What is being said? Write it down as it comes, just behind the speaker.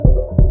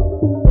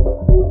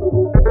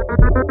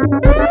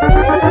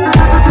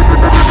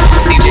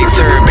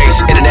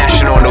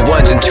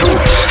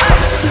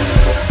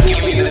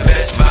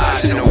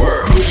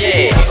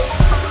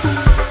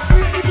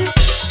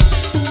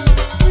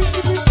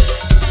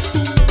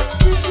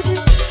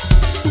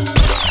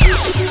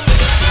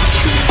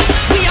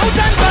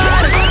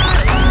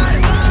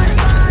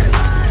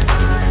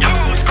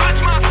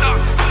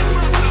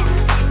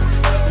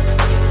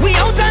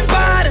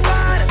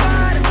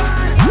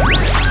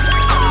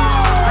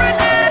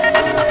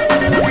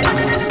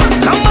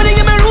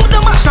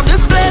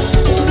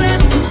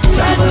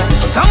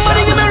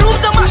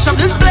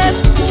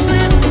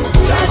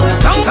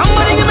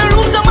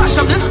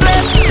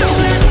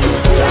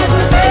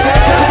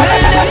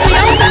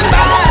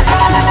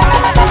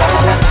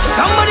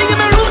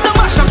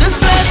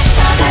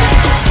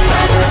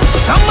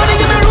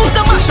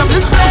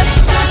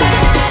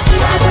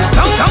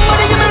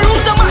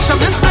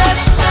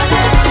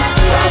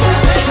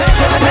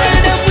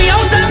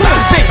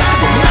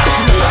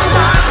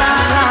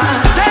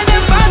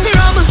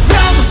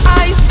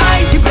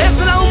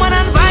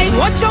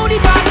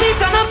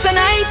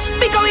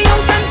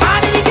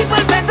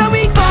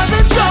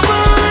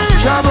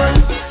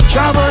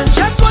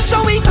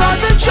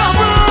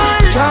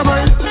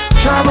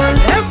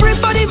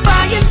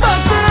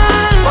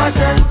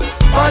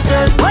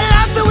Well,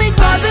 after we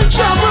causing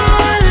trouble.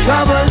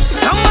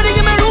 Somebody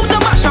give me room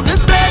to mash up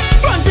this place.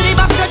 Front to the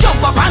back to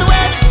jump up and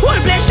wait. Whole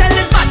place shell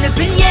is madness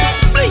in here.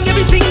 Bring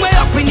everything way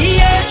up in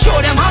the air. Show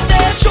them up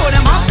there.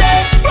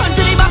 Front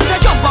to the back to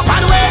jump up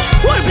and wait.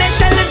 Whole place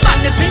shell is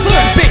madness in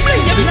here. Bring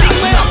everything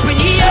way up in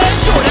the air.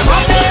 Show them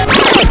up there.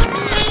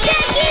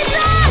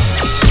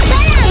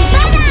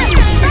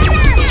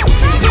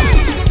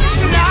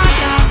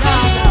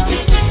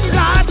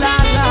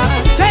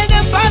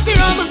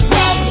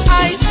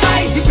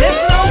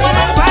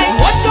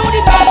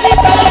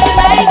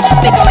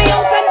 Because we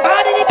out and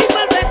bad and the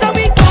people better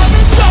we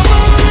causing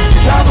trouble.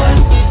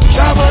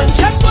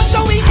 Just watch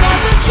how we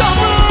causing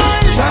trouble.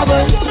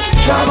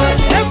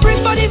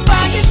 Everybody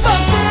bagging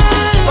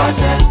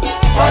buttons.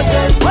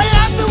 Well,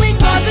 after we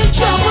causing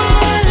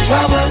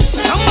trouble.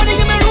 Somebody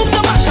give me room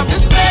to mash up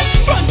this place.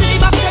 Front to the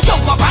back to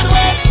jump up and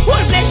wait.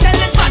 Whole place shell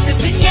is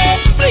madness in here.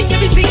 Bring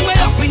everything way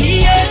up in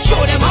the air. Show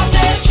them up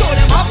there.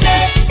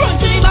 Front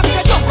to the back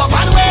to jump up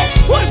and wait.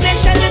 Whole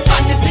place shell is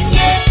madness in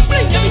here.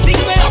 Bring everything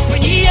way up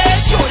in the air.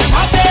 Show them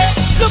up there.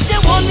 Look, they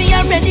want me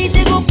already.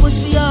 They go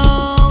push me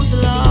out,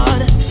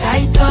 Lord.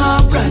 Tight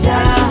up,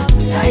 brother.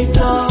 Tight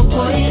up,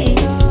 boy.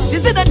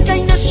 This is that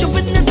kind of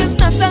stupidness is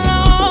not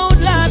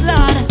allowed,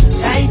 Lord.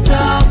 Tight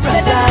up,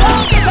 brother.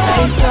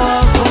 Tight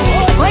up,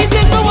 boy. Why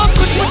they go up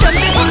good for them?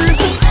 They will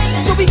listen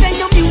to we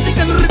kind of music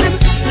and rhythm.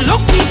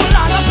 Look, people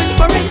all up in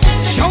parade,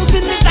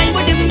 shouting this time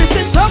with them. This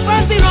is so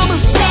fancy rum.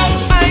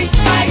 Ice.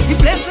 The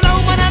place is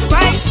woman and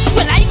white.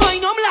 Well, I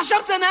going home lash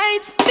up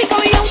tonight. Because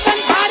we out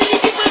and party.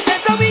 The people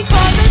better we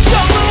causing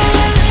trouble.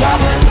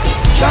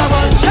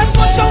 Just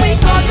watch how we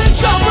causing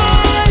trouble.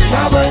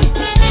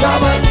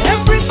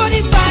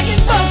 Everybody bagging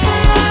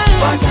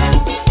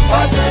buttons.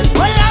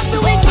 Well,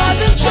 after we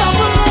causing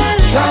trouble.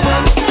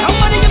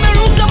 Somebody give me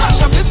room to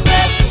mash up this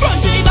place.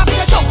 Front to the back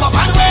to jump up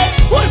and wait.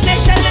 Whole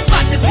place shell is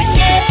madness in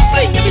here.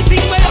 Bring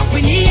everything way up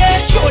in the air.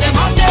 Show them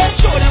up there.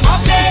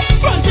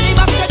 Front to the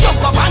back to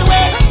jump up and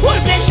wait. Whole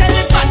place shell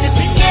is madness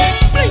in here.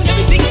 Bring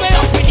everything way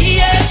up in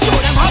the air. Show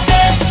them up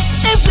there.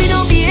 If we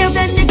don't behave,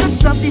 then they could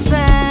stop the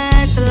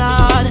fence,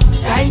 Lord.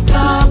 Tight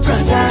up,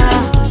 brother.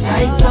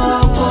 Tight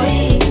up,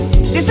 boy.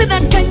 This is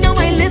that kind of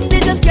wireless they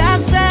just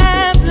can't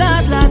serve,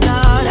 Lord.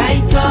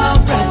 Tight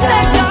up, brother.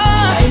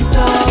 Tight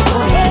up,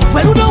 boy.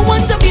 Well, who don't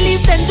want to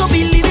believe, then don't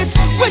believe it.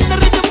 When the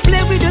rhythm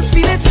play, we just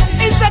feel it.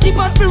 Inside the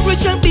past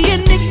spiritual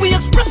being, if we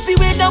express the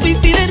way that we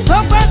feel it.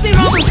 So fast the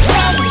rum.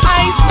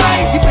 Ice.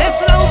 The place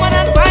is woman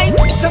and white.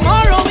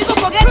 Tomorrow we go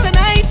forget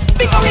tonight.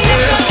 Because we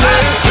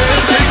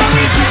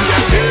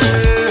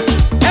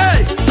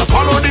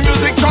follow the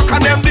music truck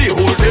and them the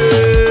whole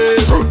day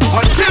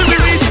until we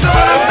reach the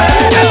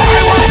stage.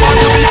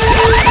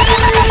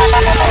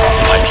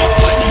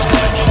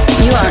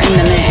 You are in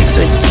the mix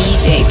with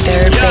DJ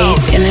Third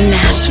Base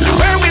International.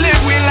 Where we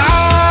live, we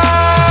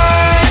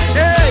live.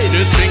 Hey,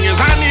 this thing is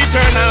an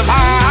eternal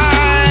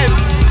vibe.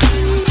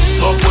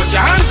 So put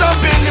your hands up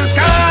in the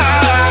sky.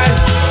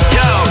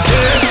 Yo,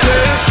 this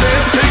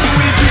thing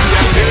we do.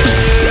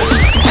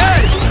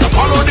 Hey,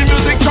 follow the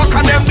music truck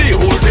and them the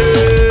whole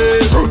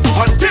day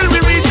until we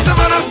reach the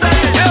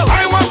stage.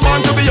 I was born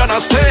to be on a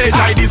stage.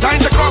 I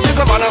designed the clock is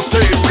on a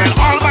stage. Spend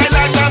all my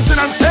life dancing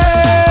on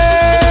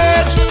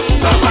stage.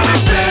 Savannah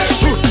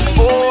stage.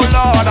 Oh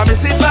Lord, I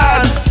miss it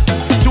bad.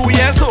 2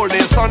 years old,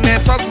 this Sunday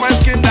touch my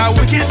skin, that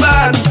wicked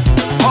bad.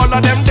 All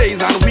of them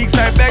days and weeks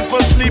I beg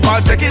for sleep,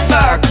 I'll take it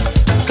back.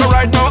 Cause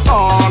right now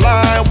all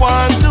I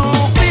want to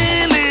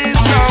feel is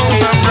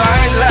sounds and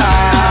bright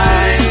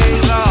light.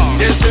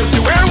 This is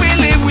the way we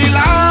live, we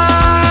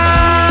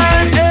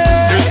live.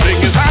 This thing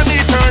is an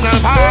eternal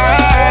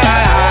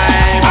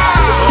vibe.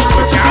 So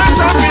put your hands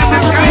up in the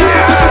sky.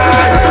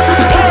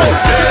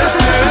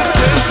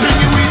 This thing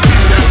we do.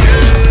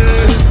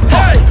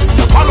 Hey,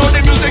 follow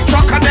the music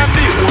truck and them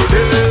the whole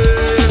day.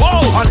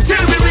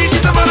 Until we reach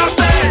the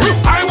stage.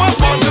 I was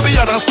born to be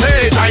on a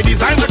stage. I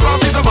designed the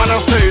clock is on a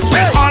stage.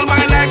 Spend all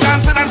my life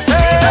dancing on stage.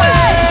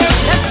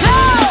 Let's go.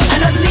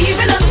 I'm not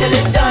leaving until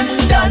it's done.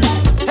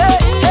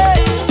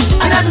 Hey.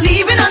 I'm not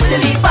leaving until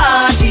the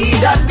party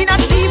done. We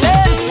not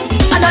leaving.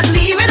 I'm not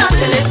leaving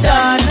until it's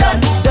done.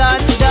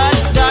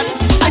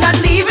 I'm not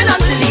leaving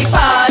until the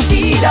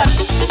party done.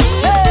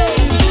 Hey.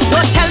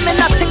 Don't tell me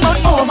nothing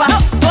about over.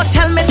 Don't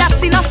tell me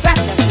that's enough fat.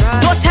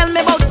 Don't tell me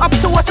about up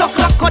to 8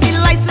 o'clock or the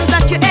license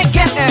that you ain't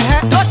get.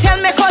 Don't tell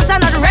me cause I'm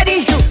not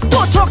ready.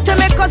 Don't talk to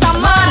me cause I'm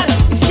mad.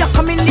 You see you're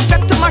coming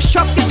defect to my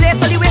shop. The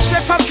place all the way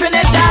straight from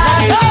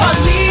Trinidad. Cause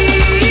we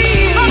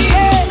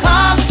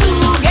come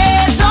to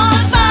get on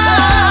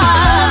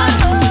bad.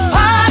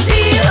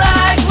 Party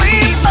like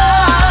we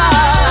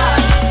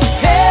mad.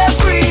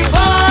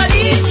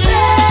 Everybody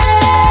say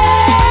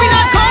we're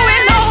not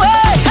going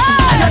nowhere.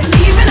 I'm not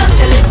leaving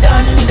until it's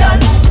done.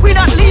 We're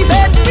not leaving.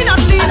 I'm not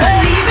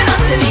leaving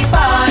until the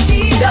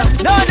party done.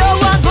 No,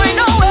 I'm going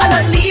nowhere. I'm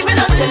not leaving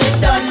until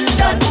it's done.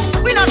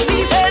 We're not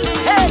leaving.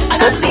 I'm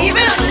not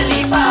leaving until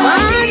the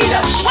party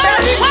done.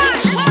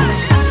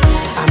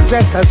 I'm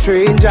just a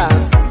stranger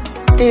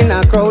in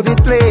a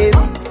crowded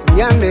place.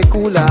 Me and me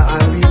cooler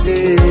and we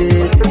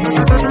did.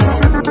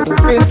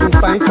 hoping to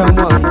find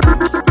someone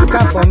with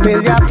a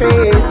familiar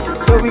face,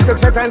 so we could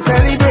sit and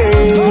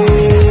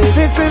celebrate.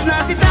 This is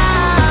not the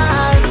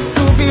time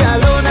to be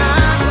alone.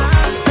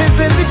 This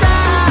is the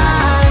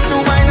time to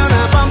wine on a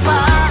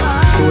bumper.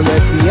 So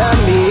let's be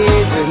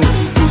amazing,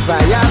 be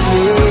fire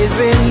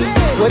blazing.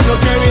 But no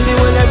care in the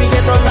world that we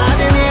get on bad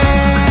in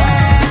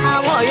here. I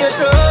want you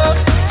to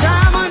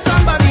charm on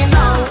somebody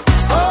now,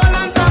 hold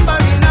on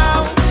somebody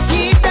now,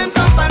 keep them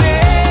company.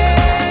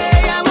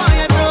 I want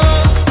you to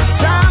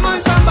charm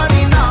on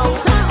somebody now,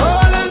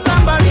 hold on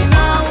somebody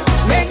now,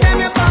 make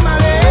them your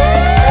family.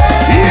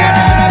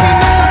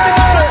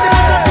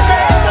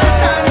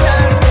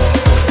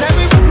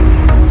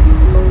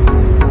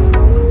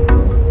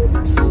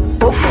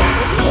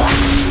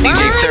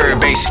 DJ Third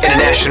Base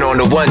International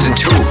on the ones and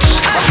twos.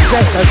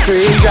 Just a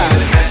stranger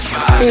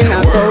in a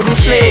crowded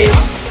place.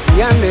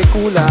 Yeah, me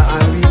cooler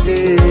and we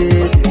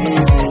did.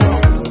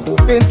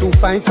 Hoping to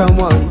find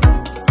someone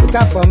with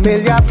a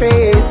familiar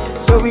face,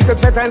 so we could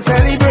sit and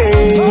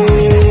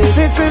celebrate.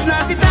 This is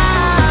not the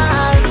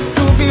time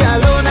to be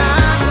alone.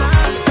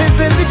 This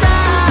is the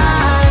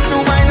time to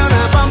wine on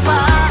a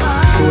bumper.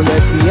 So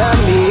let's be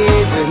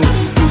amazing,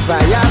 be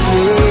fire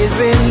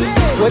blazing.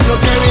 With no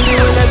care in the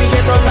world that we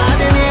get on bad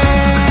in here.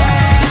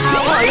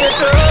 I want you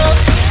to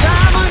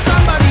charm on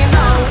somebody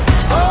now,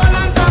 hold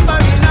on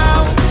somebody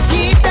now,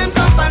 keep them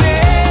company.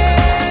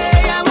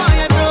 I want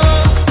you to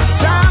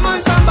charm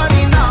on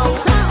somebody now,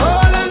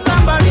 hold on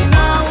somebody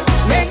now,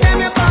 make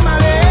them your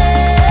family.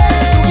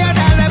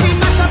 Together let me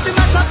mash up the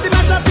place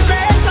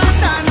and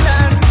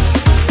dance.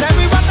 Then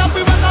we walk up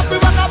the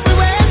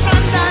waist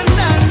and dance.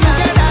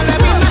 Together let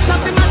me mash up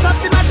the place and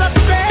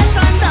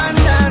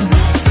dance.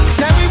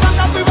 Then we walk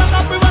up the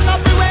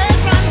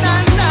waist and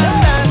dance.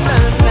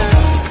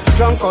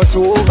 Drunk or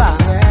sober,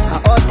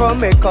 I out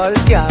from a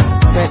culture,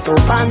 set to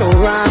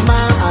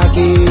panorama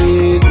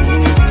again.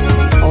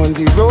 On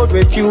the road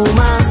with you,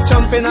 man,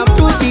 jumping up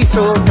to the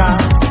soca.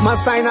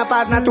 Must find a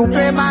partner to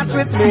play mass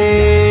with me.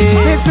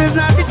 This is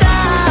not the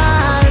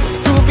time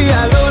to be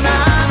alone.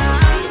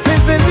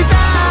 This is the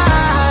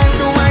time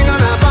to wine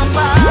on a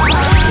bumper.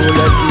 So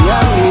let's be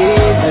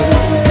amazing,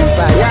 be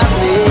fire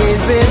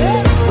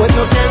blazing. With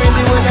no care in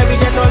the world that we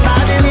get on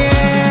bad in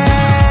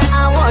here.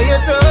 I want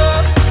you to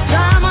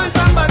charm on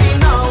somebody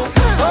now,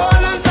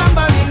 hold on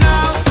somebody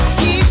now,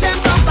 keep them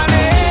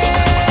company.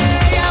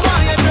 I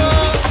want you to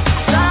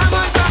charm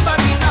on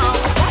somebody now,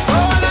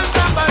 hold on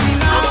somebody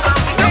now,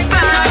 make them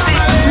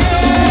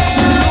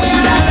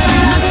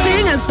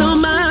Nothing else no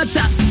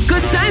matter,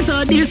 good times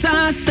or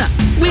disaster.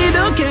 We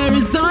don't care,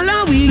 it's all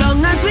we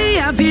long as we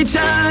have each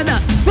other.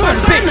 Pop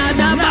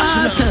another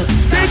bottle,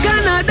 take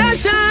another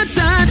shot,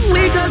 and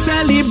we go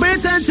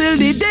celebrate until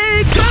the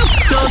day come.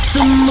 Toast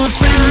to my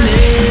friend,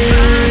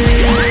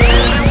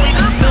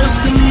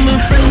 toast to my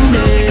friend,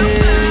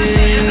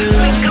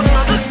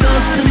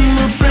 toast to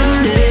my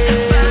friend.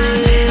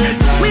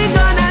 We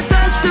gonna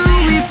toast to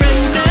we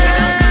friend,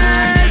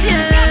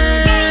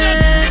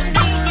 yeah.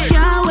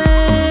 Can't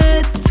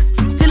wait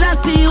till I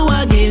see you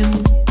again.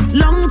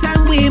 Long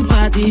time we ain't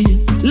party,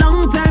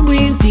 long time we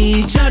ain't see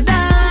each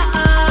other.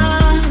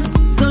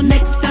 So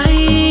next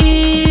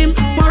time,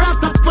 pour a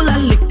cup full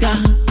of liquor,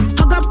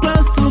 hug up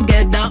close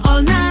together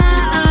all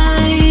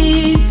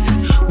night.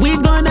 We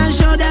gonna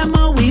show them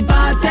how we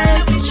party,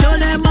 show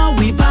them how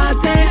we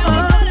party.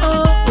 Oh,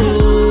 oh, oh.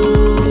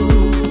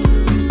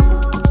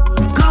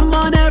 Come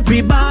on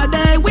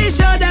everybody, we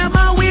show them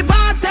how we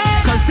party.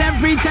 Cause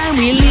every time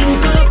we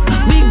link up,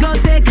 we go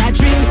take a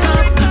drink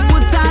up,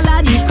 put all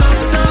of the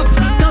cups up,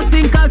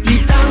 toasting cause we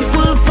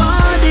thankful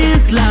for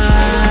this life.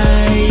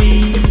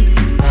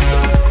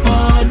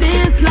 For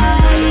this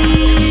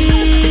life,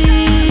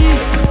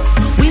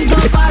 we go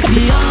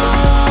party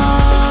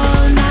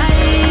all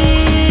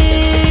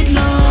night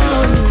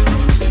long.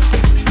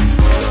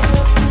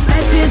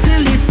 Fete it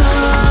till the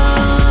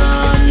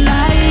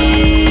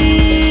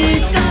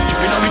sunlight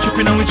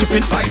comes. We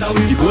chippin',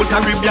 the whole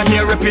Caribbean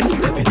here reppin'.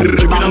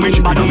 Chippin' and we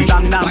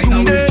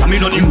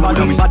coming on in bad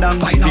and we sadam.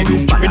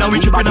 Chippin' and we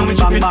chippin'.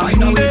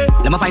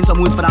 Let me find some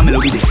words for that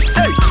melody.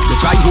 Hey, you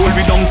try hold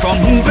me down from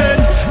moving.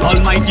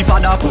 Almighty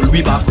Father pull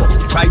we back up.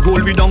 Try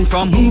hold me down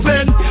from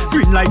moving.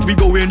 Green light we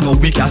going, no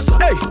we can't stop.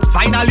 Hey,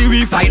 finally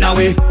we find a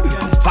way.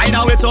 Find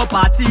a way to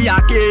party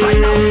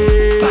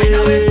again. Find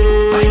a way,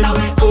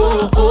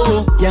 oh,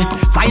 oh, yeah.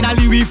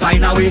 Finally we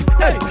find a way.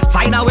 Hey,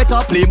 find a way to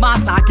play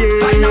mass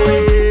again. Find a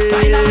way,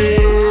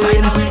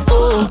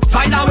 oh.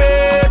 Find a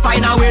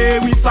way,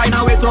 we find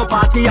a way to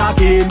party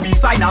again. We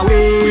find a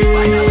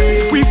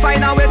way, we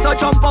find a way to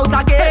jump out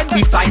again.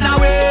 We find a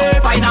way,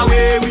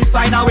 we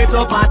find a way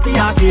to party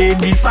again.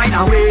 We find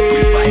a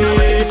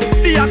way,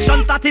 the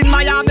action start in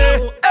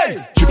Miami. Hey,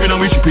 chippin' and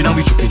we chippin'.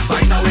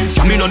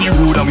 Jamming on the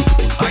road and we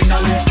slippin'.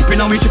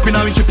 Chippin' and we chippin'.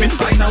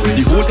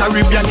 The whole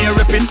Caribbean here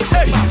reppin'.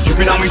 Hey,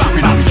 chippin' and we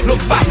look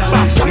back.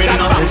 Jamming on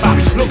the road,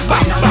 look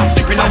back.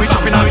 Chippin' and we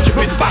chippin'. The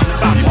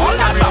whole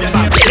Caribbean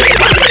here.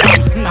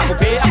 I go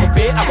pay.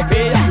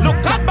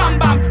 Look at bam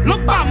bam,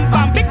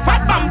 big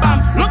fat bam bam.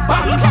 Look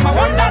bam, I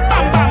want that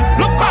bam bam.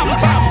 Look bam.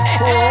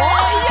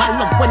 I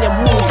love when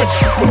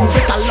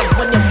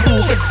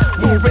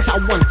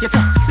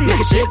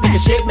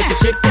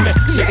shake for me.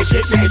 Shake it,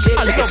 shake, shake it, shake,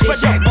 shake it, shake,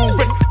 shake.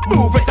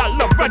 Move it, I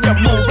love when you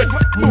move it.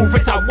 Move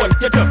it, I want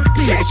you to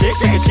shake it, shake,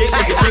 shake it, shake,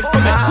 shake it, shake for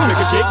me.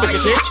 Make it shake, make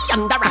it shake.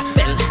 Under a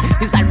spell,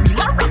 is that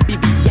real or a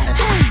BBL?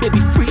 Baby,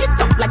 free it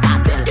up like I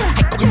tell.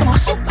 I come to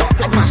mash it up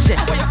like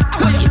Michelle.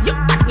 Go in your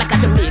back like a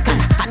Jamaican,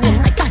 and then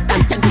nice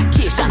and ten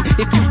vacation.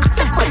 If you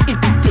accept my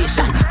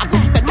invitation, I go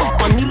spend more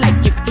money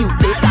like if you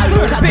take a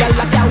load of girl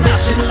like a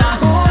witch. Till I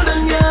hold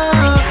on ya,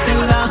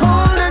 till I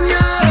hold on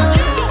ya.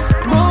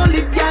 Roll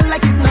it, girl,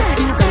 like it's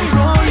nothing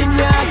controlling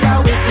ya. Girl,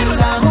 wait till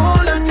I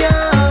hold on ya,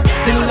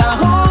 till I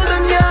hold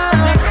on ya,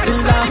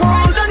 till I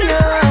hold on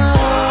ya.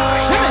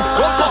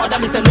 Oh God,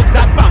 I say look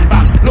that bam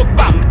bam, look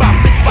bam bam,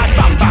 big fat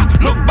bam bam,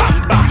 look bam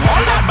bam,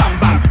 all that bam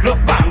bam, look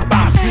bam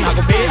bam. I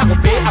go pay, I go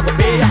pay, I go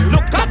pay.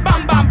 Look that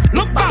bam bam,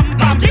 look bam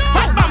bam, big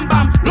fat bam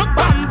bam, look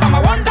bam bam. I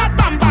want that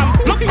bam bam,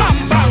 look bam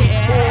bam.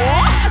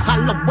 I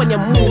love when you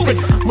move it,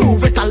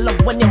 move it. I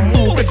love when you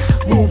move it,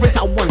 move it.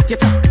 I want you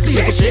to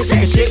Make it shake,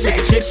 make it shake, make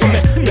it shake for me.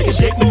 Make it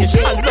shake, make it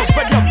shake. I love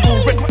when you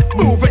move it,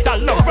 move it. I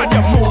love when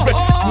you move it,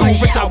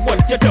 move it. I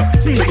want you to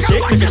make it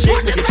shake, make it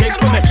shake, make it shake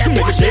for me.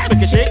 Make it shake,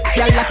 make it shake.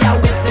 Girl, I can't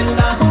wait till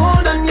I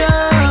hold on ya,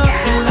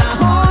 till I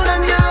hold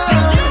on ya.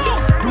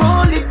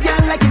 Roll it,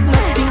 girl, like it's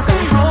nothing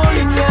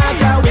controlling ya.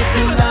 Can't wait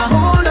till I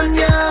hold on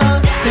ya,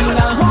 till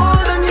I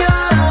hold on ya,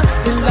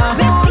 till I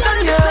hold on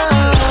ya.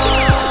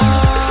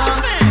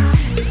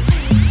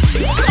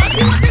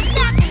 What is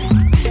that?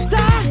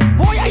 Star,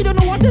 boy, I don't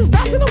know what is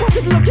that. You know what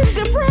it looking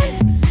different.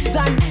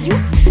 Then you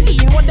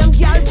see what them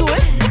girls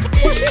doing?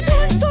 What she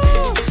doing so?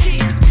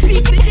 She's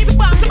beating the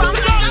bam bam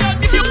bam.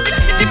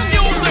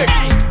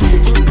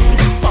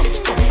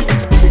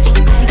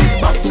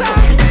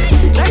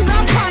 There's a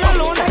pan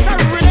alone, there's a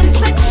rhythm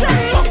section.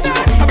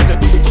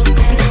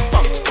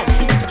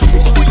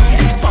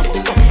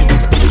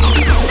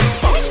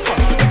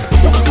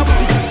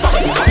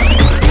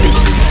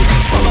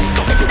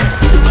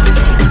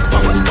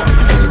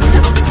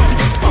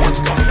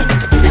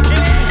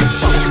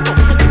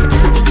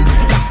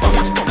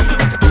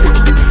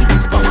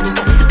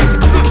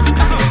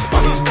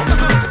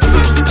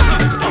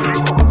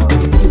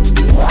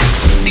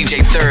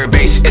 DJ Third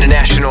Base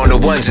International on the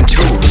ones and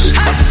twos.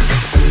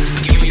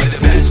 Giving you the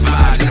best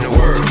vibes in the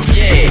world.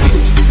 Yeah.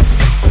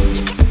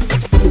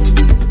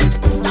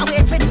 Now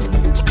wait for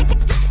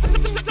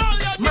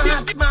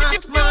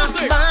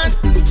man.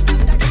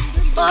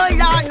 Oh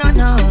Lord,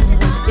 no.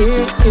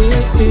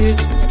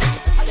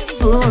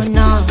 Oh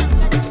no.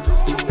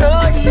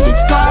 Brody,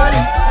 it's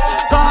calling.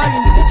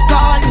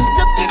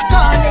 Look, it's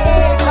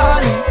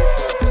calling.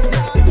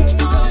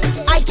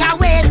 I can't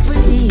wait for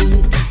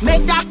thee.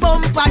 Make that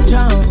bumper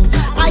jump.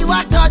 I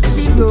want touch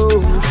the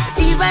road,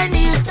 even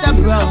if it's a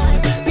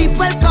brown.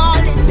 People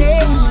calling me,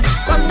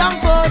 come down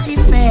for the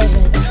fair.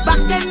 Back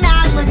in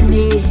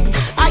harmony,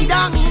 I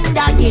don't in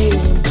the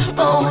game.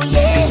 Oh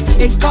yeah,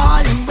 it's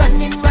calling,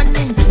 running.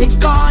 It's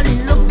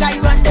calling, look I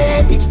run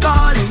it. It's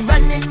calling,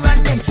 running.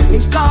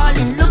 It's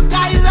calling, look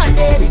I run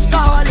it. It's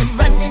calling,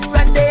 running.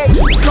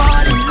 It's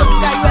calling,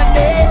 look I run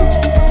it.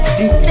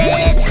 The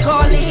stage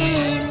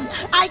calling,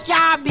 I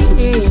can't be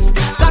here.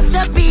 Got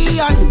to be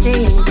on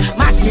stage,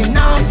 mashing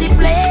up the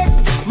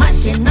place.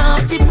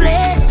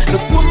 The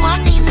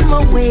woman in my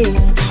way,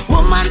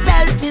 woman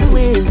belting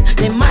ways.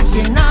 They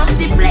mashing up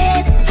the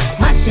place.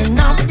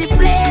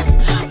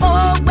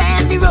 Oh,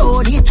 when the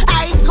road hit,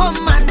 I come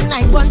and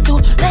I want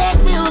to make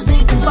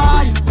music,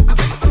 boy.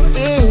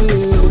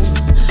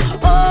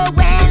 Oh,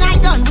 when I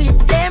done with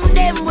them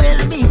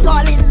will be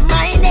calling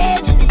my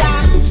name in the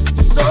dance.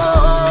 So,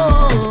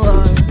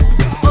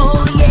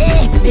 oh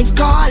yeah, they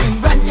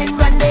calling, running.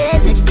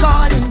 They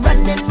calling,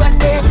 running.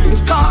 They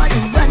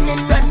calling,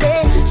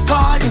 running.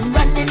 Calling,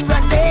 running.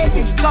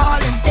 They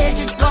calling, stage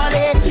it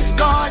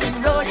calling,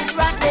 road it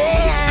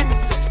running.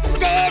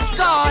 Stage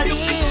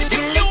calling,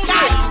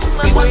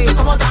 We want to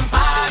come out and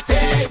party.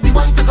 We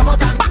want to come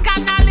out and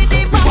Bacchanal in the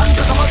box. We want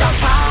to come out and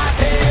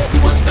party. We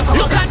want to come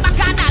Look out at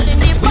Bacchanal in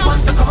the We want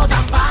box. to come out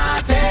and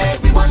party.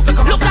 We want to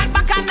come out Look at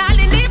Bacchanal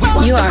in the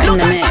box. You are in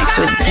the mix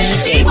with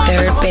DJ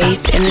Third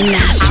Base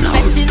International.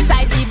 I went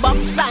inside the box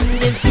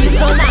and it feels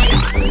so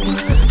nice.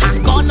 I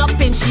gone up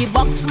in she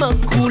box, smoke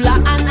cooler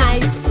and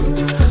ice.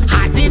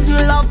 I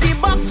didn't love the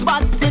box,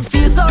 but it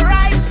feels so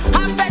right.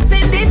 I'm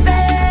fetting the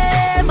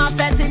same.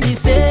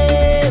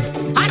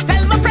 I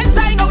tell my friends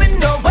I ain't going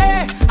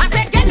nowhere. I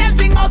say get them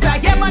thing out of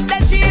here, but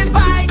then she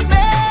invite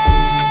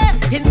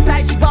me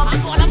inside she box.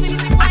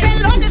 I say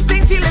Lord, this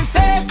thing feeling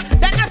safe.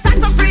 Then I start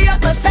to free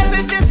up myself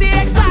if you see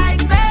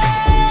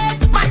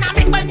excitement. Man, I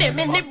make my name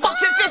in the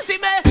box if you see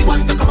me. We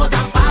want to come out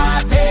and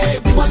party.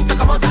 We want to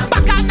come out and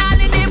Bacchanal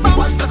in the box.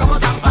 We want to come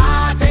out and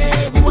party.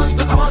 We want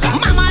to come out and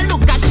Mama,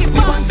 look at she We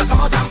want box. to come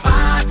out and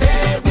party.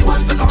 We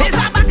want to come out There's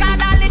a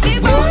Bacchanal in the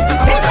box.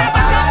 There's a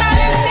Bacchanal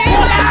in she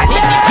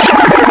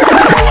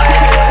box.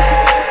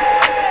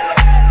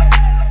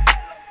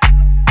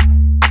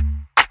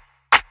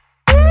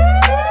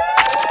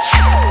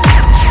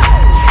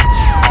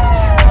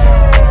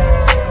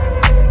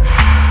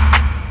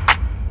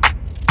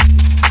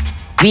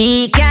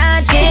 We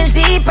can't change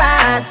the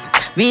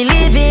past, We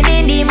living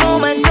in the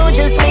moment, so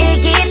just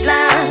make it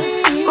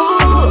last.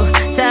 Ooh,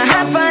 to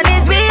have fun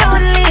is we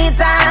only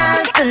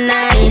task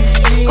tonight.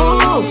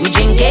 Ooh, we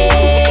drinking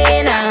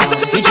now,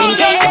 we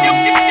drinking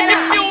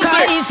now.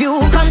 Cause if you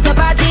come to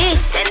party,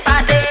 then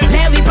party.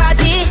 Let we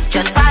party,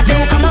 just party.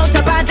 You come out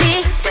to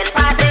party, then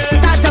party.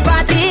 Start to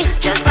party,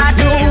 just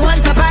party. You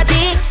want to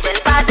party, then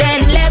party.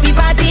 Then let we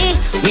party.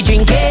 We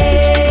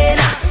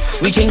drinking now,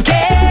 we drinking.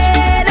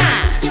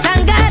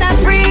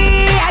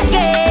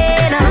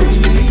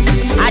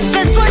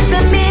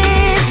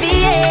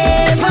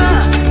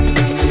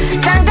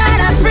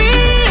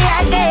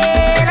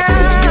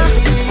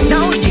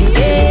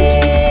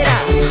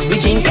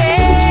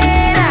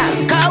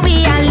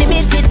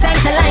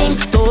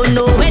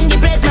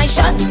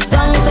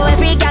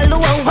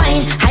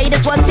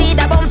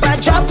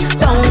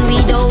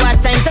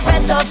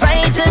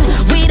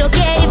 We don't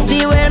care if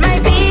the world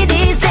might be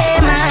the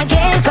same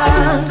again.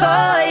 Cause so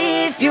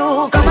if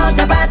you come out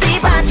to party,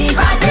 party,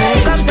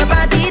 party. Come to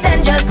party,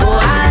 then just go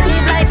out,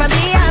 live life and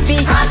be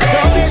happy.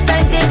 Don't waste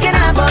time thinking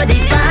about the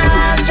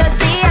past. Just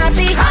be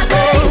happy,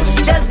 oh,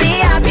 just be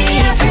happy.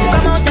 If you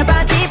come out to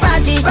party,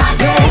 party,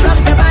 party.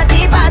 Come to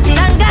party, party.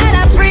 Thank God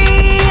I'm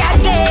free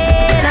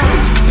again.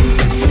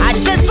 I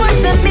just want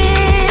to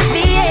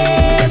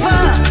misbehave.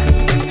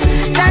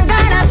 Thank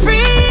God I'm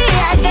free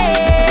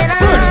again.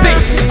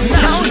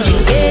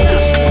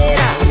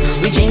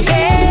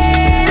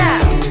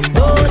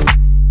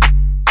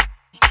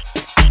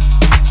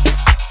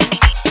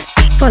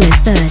 Follow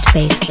Third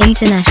Base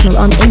International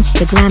on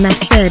Instagram at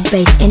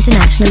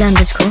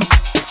thirdbaseinternational_.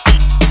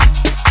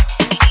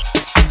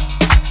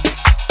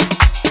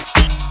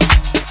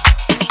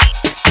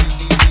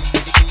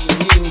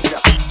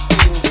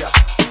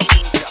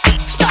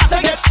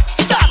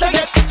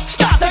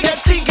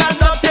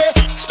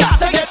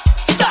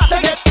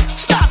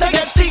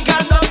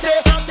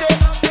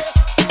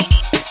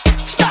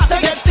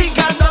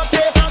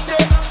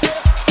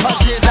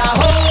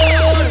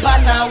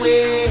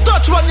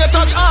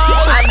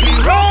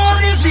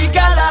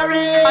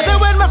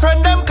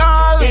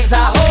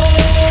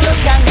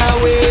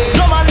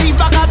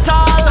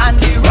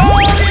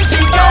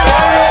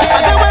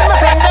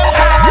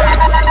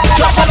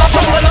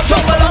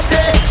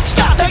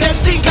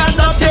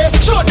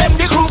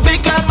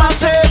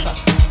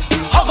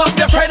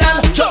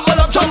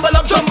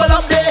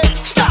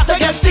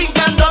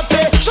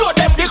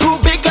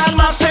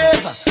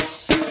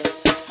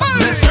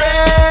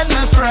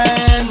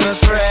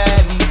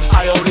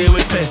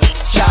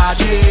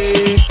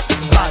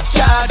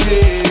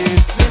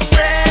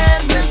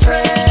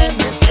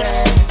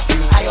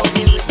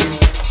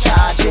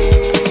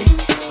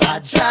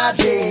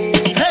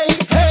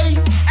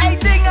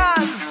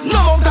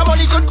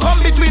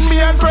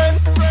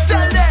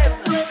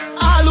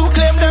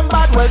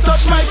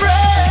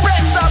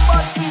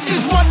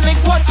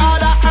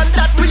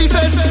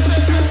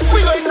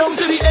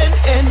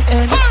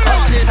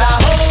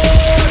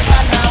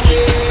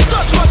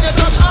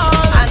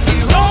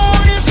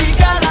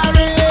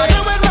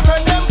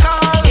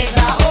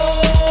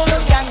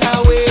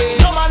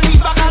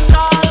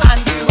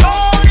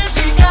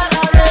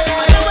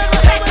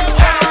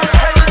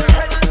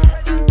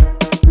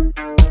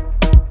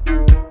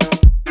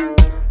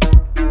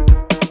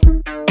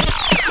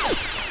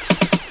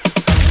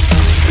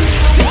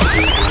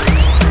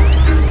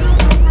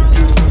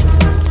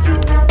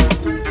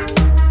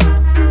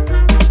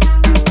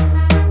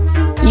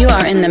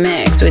 In the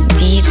mix with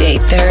DJ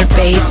Third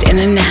Base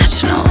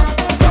International.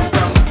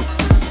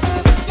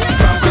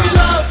 We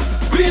love,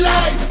 we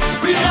like,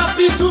 we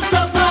happy to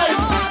survive.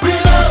 We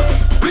love,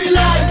 we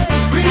like,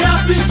 we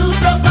happy to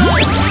survive.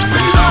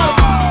 We love,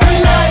 we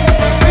like,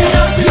 we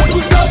happy to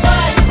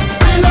survive.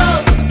 We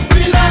love,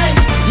 we like,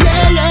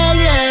 yeah, yeah,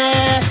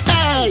 yeah.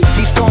 Hey,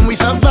 this storm we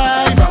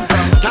survive.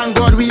 Thank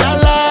God we are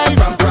alive,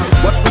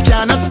 but we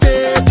cannot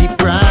stay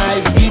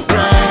deprived,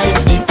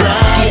 deprived,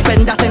 deprived.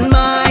 Keeping that in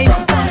mind.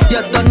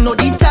 You don't know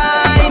the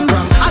time.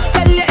 I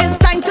tell you it's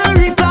time to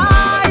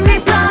reply.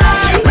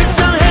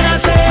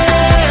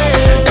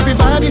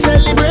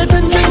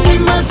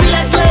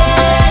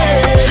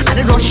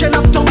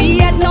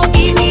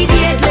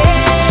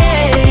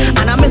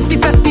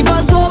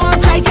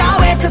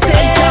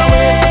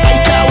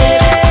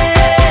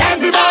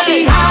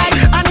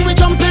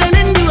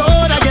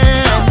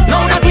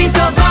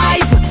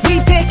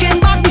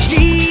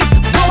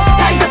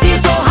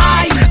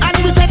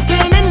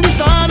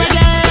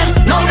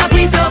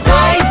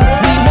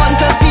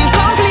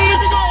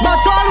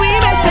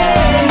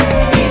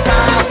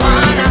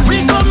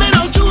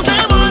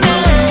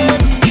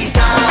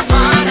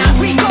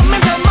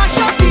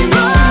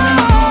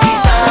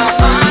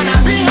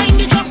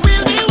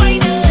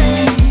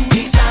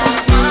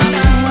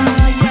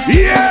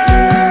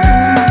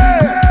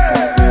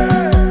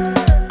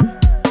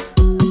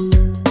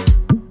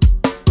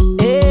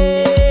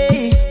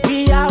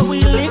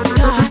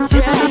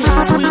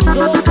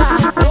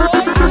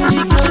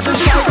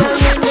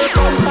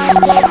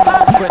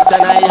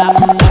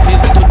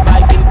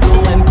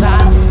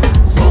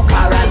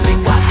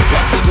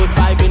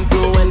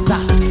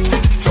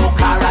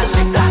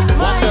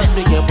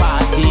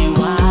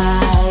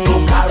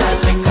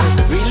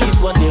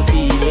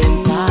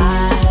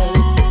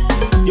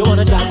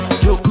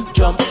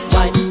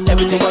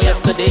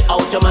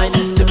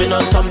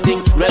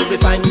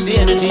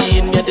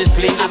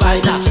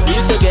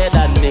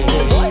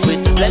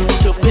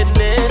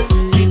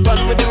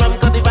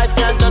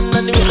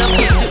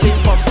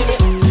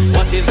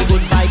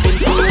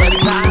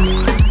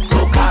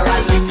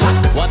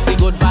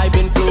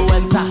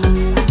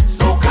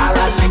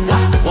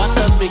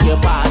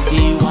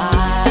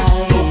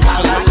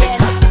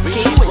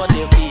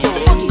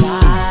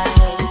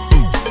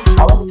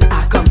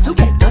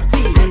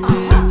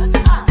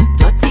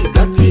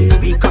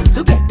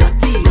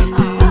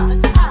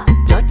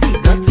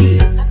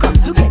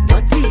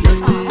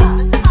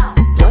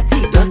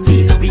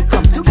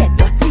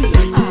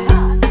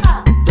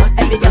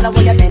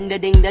 the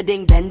ding, the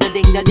ding, bend the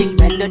ding, the ding,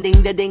 bend the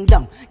ding, the ding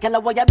down.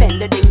 Girl, why you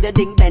bend the ding, the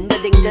ding, bend the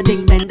ding, the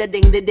ding, bend the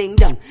ding, the ding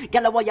down.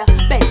 Girl, why you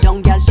bend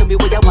down, girl, show me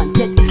what you want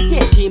it.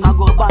 Yeah, she ma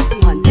go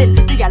bouncy hunt it.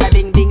 The girl a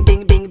bing, bing,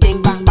 bing, bing,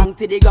 bing, bang, bang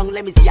to the gong.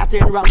 Let me see you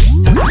turn round.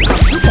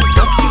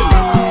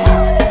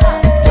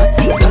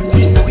 Dirty,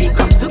 dirty, we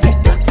come to get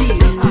dirty.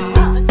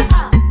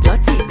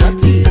 Dirty,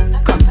 dirty,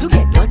 come to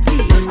get dirty.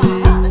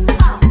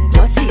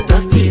 Dirty,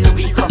 dirty,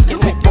 we come to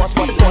get boss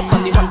for thoughts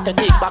on the hunt to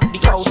take back the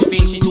cow. She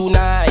feel she too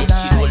nice.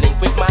 She don't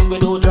link with man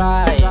with no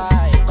drive.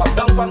 Come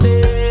down from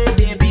there,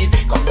 baby.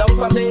 Come down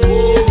from there,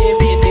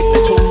 baby. Take the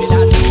choke with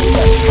that thing.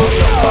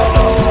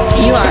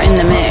 You are in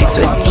the mix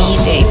with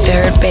DJ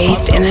Third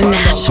Base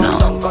International.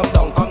 Come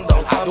down.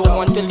 I don't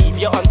want to leave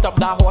you on top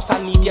that horse.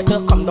 I need you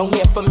to come down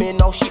here for me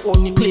now. She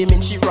only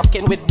claiming she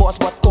rocking with boss,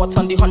 but thoughts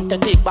on the hunt to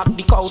take back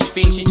the cow. She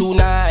feel she too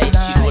nice.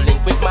 She don't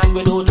link with man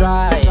with no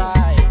drive.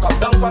 Come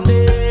down from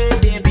there,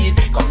 baby.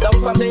 Come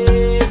down from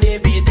there,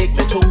 baby. Take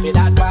me choke with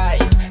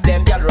advice.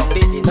 Them girl wrong,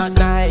 they not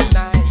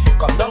nice.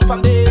 Come down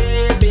from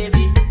there,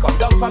 baby. Come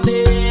down from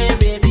there,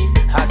 baby.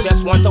 I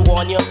just want to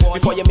warn you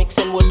before you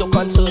mixing with the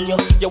concern you.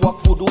 You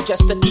walk voodoo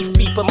just to thief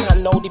people,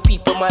 man. Now the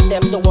people, man,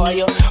 them the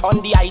warrior.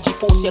 On the IG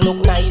post, you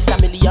look nice.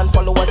 1 million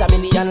followers,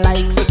 1 million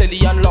likes. A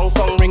zillion long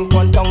tongue, ring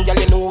one tongue. Girl,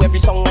 you know every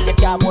song on your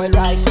car, boy,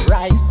 rice.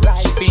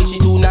 She feel she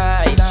too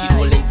nice. She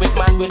don't link with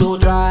man with no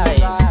drive.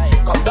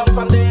 Come down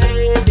from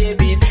there,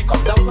 baby.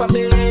 Come down from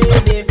there,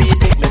 baby.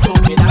 Take me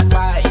through with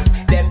advice.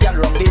 Them girl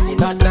wrong, they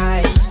not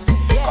nice.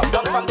 Come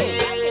down from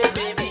there,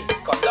 baby.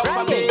 Come down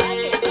from there.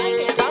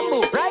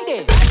 Bamboo, ride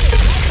it.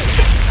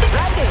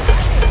 Ride it.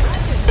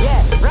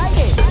 Yeah, ride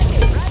it.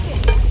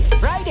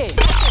 Ride it.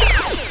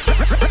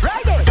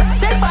 Ride it.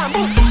 Take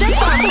bamboo,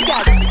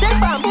 girl. Take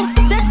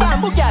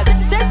bamboo, girl.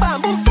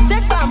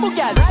 Take bamboo,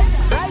 girl.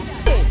 Ride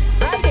it.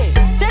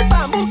 Take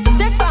bamboo, girl.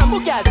 Take bamboo,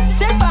 girl.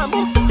 Take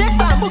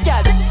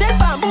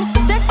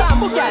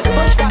bamboo, girl.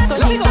 Push back to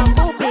the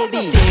bamboo,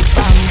 baby. Take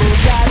bamboo,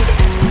 girl.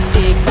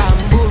 Take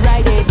bamboo,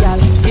 ride it, girl.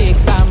 Take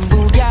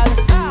bamboo, girl.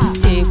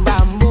 Take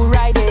bamboo,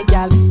 ride it,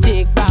 girl.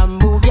 Take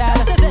bamboo, girl.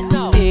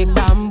 Take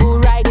bamboo,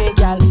 ride it,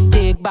 girl.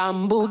 Take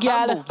bamboo,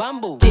 girl.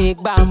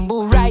 Take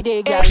bamboo, ride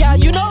it, girl. Girl,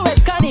 you know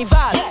it's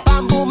carnival.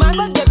 Bamboo man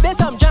will give me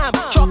some jam.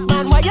 Truck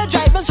man, why you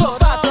driving so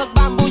fast? Look,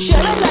 bamboo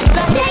shell it like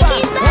some Take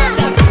it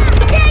back.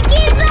 Take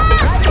it back.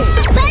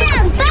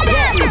 Bam,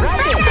 bam.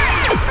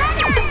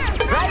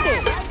 Ride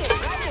it.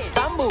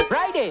 Bamboo,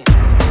 ride it.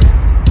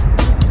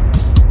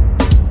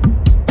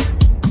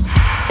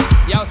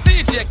 Yo,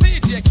 CJ.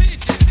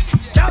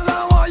 Girl, I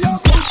want you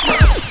push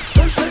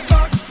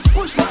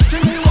it back to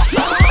me.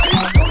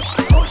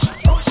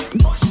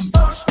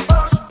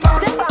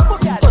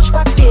 Push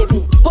back, baby.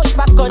 Push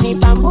back on the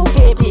bamboo,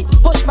 baby.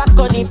 Push back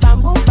on the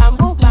bamboo.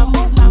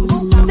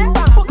 Say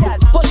bamboo, girl.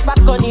 Push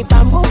back on the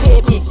bamboo,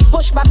 baby.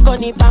 Push back on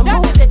the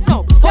bamboo.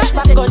 Push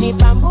back on the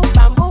bamboo,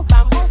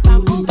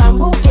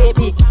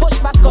 baby. Push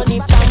back on the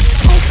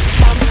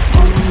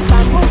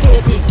bamboo,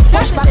 baby.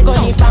 Push back on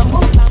the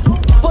bamboo.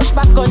 Push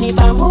back on the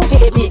bamboo,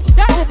 baby.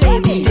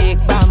 Take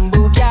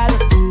bamboo, girl.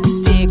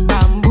 Take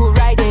bamboo,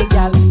 ride it,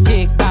 girl.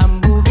 Take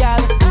bamboo,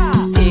 girl.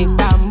 Take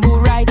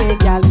bamboo, ride it,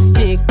 girl.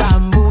 Take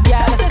bamboo,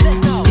 girl.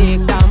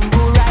 Take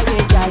bamboo, ride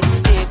it, girl.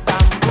 Take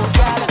bamboo,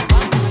 girl.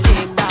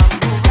 Take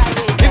bamboo, ride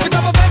it. If it's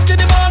up a fetch in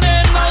the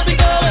morning, I'll be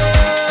going.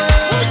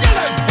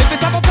 If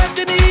it's up a fetch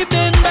in the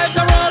evening,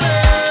 better run it.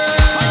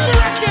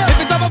 If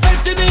it's up a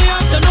fetch in the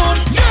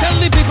afternoon, tell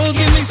the people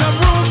give me some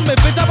room.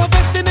 If it's up a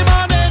fetch in the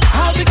morning,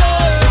 I'll be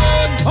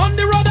going. On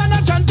the road and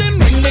I'm chanting,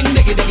 ring ding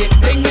diggy diggy,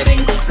 ding ding,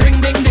 ring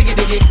ding diggy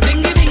diggy,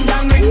 ding ding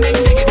dang, ring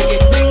ding diggy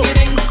diggy, ding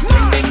ding,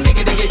 ring ding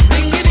diggy diggy,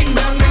 ding ding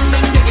dang, ring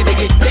ding diggy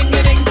diggy, ding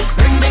ding,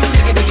 ring ding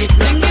diggy diggy,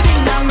 ding ding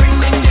dang, ring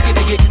ding diggy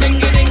diggy, ding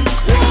ding,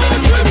 ring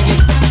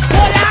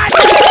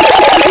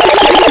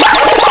ding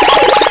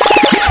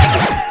diggy diggy.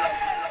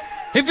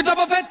 If it's up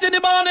a fete in the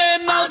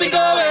morning, I'll be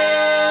going.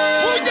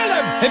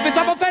 If it's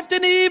up a fete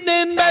in the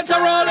evening, better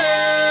roll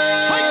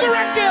it.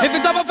 If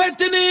it's up a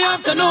fete in the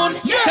afternoon,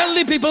 tell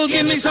the people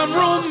give me some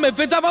room. If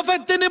it's up a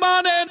fete in the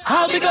morning,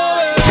 I'll be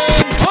going.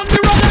 On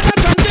the road and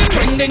I'm chanting,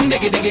 ring ding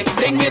diggy diggy,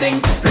 ding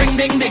ding, ring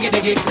ding diggy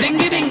diggy, ding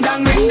ding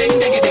dang, ring ding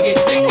diggy diggy,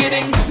 ding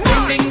ding,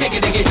 ring ding diggy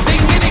diggy,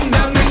 ding ding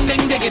dang, ring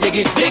ding diggy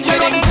diggy, ding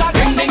ding,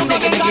 ring ding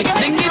diggy diggy,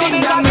 ding ding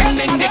dang, ring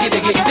ding diggy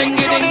diggy, ding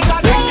ding,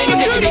 ring ding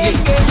diggy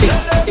diggy.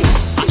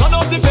 Turn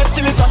up the fete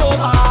till it's all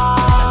over.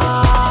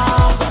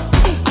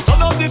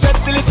 Turn up the fete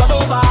till it's all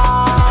over.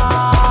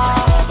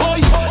 Boy,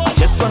 I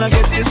just wanna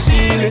get this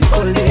feeling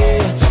all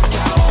day.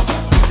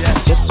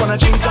 Just wanna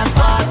drink and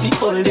party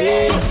all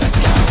day.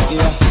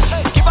 Yeah.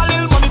 Give a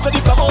little money to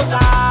the promoter.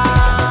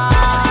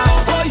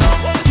 Boy,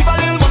 give a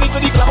little money to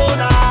the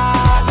promoter.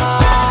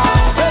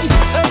 Hey,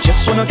 I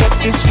just wanna get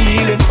this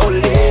feeling all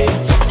day.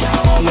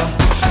 Yeah.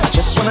 I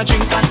just wanna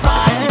drink and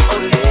party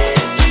all day.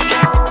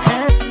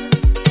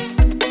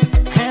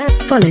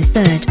 Follow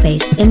Third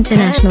Base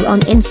International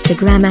on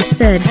Instagram at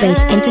Third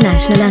Base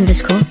International_.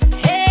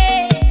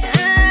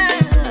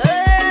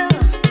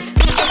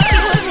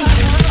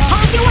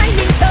 How you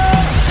whining so?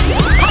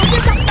 How you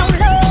drop down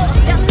low?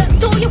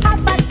 Do you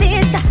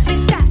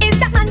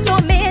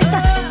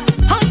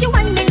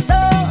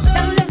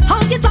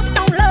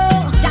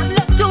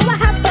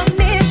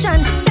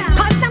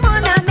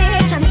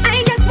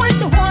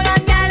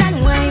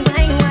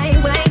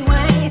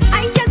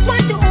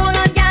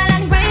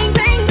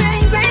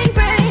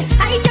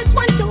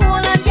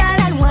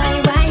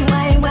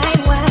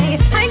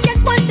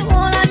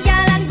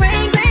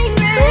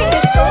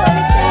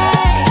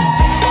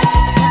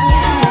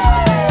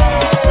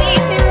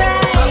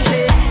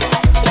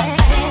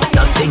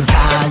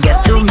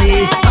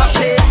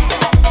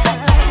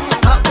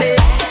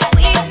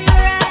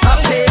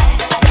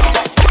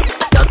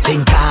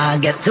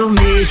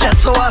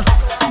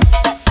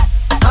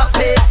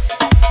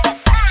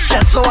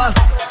what?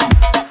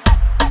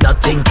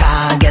 Nothing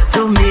can get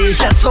to me.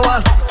 Just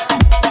what?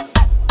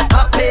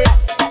 Happy.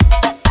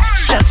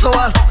 Just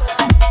what?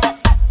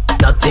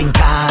 Nothing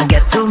can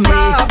get to me.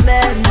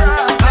 Problems,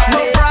 no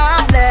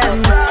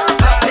problems.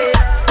 Happy,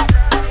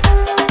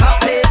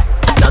 happy.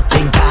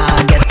 Nothing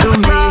can get to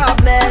me.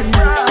 Problems,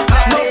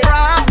 no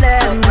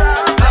problems.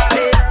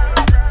 Happy,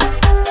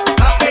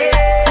 happy.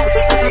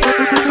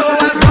 So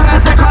as long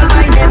as I call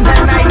my name,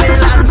 then I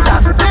will answer.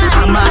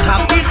 I'm a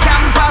happy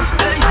camper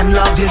and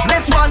love is my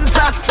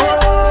sponsor.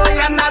 Oh,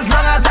 and as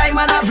long as I'm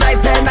alive,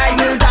 life, then I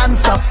will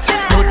dance up.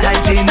 No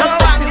time for no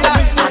anger.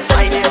 That's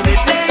why they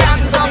with me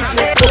hands up.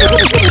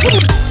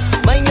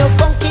 Mind your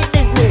funky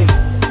business.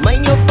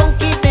 Mind your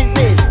funky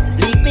business.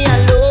 Leave me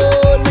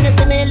alone. When you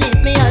see me,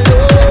 leave me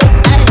alone.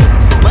 Aye.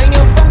 Mind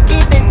your funky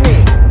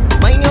business.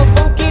 Mind your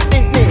funky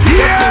business.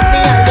 Just leave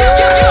me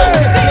alone.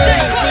 When you see me,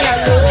 leave me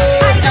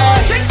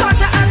alone. Drink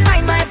water and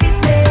mind my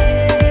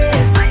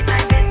business. Mind my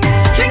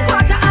business. Drink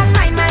water and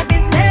mind my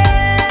business.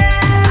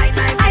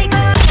 I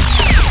go.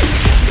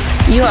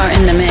 You are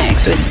in the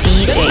mix with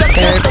DJ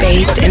Third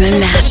Bass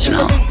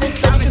International.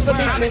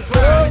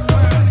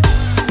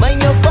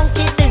 Mind your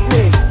funky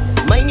business.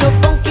 Mind your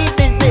funky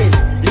business.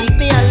 Leave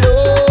me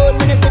alone.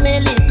 When you see me,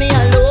 leave me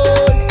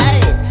alone.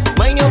 Aye.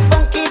 Mind your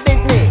funky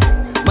business.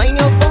 Mind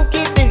your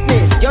funky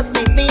business. Just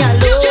leave me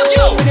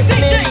alone. When you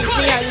see me, leave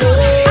me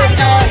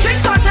alone.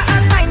 Drink water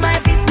and mind my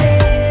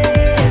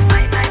business.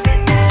 Mind my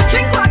business.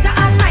 Drink water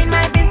and mind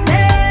my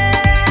business.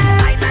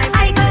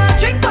 I go.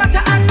 Drink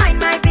water and mind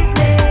my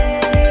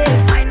business.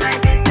 Mind my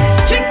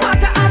business. Drink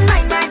water and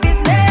mind my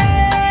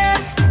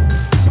business.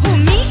 Who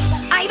me?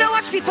 I don't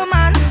watch people,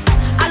 man.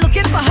 I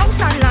looking for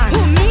house and land.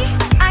 Who me?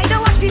 I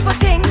don't watch people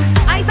things.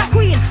 I's a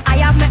queen. I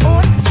have my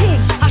own king.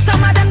 Have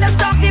some of them that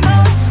stalk the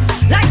most,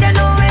 like they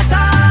know it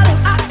all.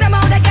 Ask them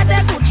how they get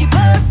their Gucci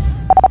purse.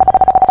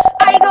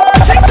 I go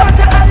drink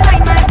water and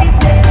mind my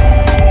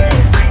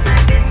business. Mind my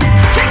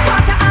business. Drink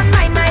water and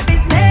mind my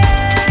business.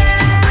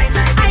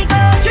 I go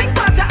drink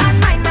water and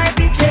mind my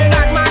business.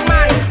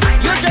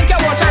 You drink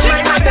your water and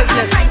mind my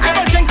business. I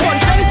will drink one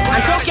drink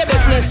and talk your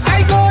business.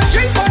 I go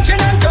drink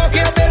punching and talk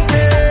your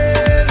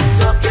business.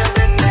 Talk your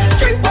business.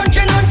 Drink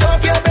punching and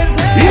talk your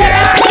business.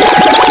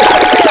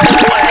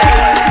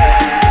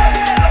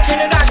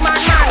 Trinidad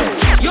man.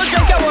 You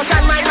drink your water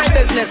and mind my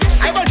business.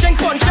 I will drink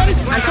punching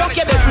and talk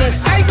your business.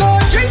 I go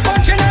drink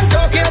punching and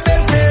talk your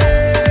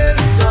business.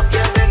 Talk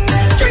your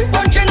business. Drink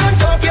punching and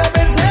talk your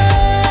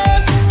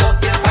business.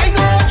 Talk your business. I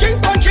go drink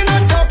punching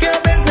and talk your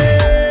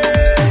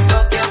business.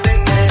 Talk your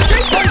business.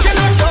 Drink punching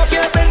and talk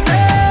your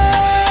business.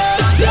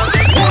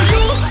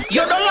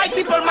 You don't like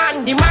people,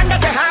 man. The man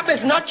that you have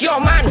is not your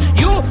man.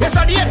 You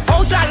studying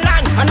house and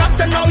land, and up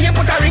to now you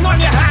put a ring on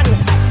your hand.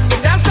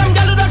 It have some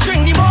girl who don't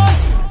string the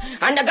most,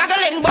 and the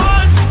gaggling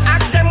balls.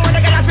 Ask them when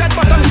they get a flat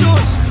bottom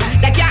shoes.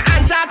 They can't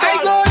answer at all.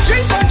 I go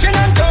drink punching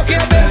and talk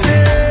your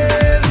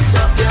business.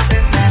 Talk your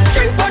business.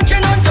 Drink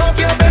punching and talk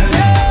your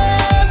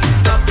business.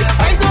 Talk your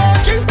business. I go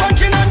drink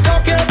punching and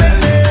talk your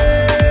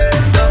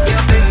business. Talk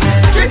your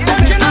business. Drink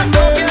punching and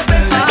talk your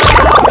business.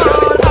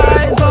 All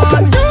eyes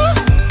on you.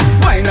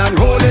 Wine and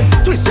roll it.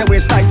 Twist your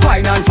waist like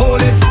twine and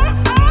fold it.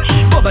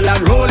 Bubble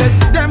and roll it.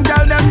 Them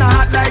girl, them not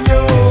hot like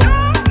you.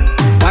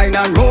 Wine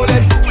and roll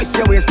it. Twist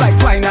your waist like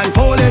twine and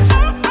fold it.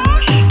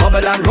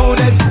 Bubble and roll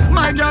it.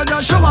 My girl,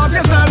 just show off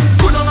yourself.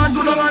 Good on and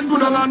good on and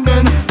good on and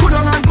bend. Good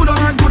on and good on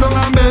and good on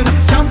and bend.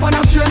 Jump on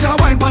a stranger,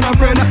 wine on a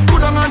friend.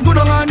 Good on and good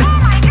on and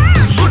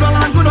good on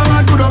and good on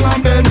and good on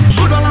and bend.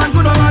 Good on and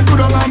good on and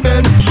good on and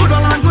bend. Good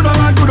on and good on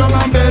and good on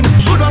and bend.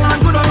 Good on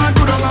and good on and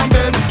good on and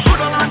bend.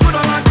 Good on and good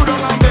on and good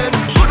on and bend.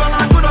 Good on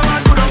and good on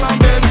and good on and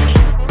bend.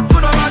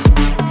 Good on and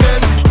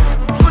bend.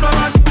 Good on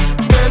and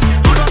bend.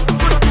 Good on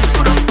good on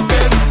good on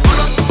bend. Good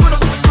on good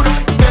on good on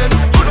bend.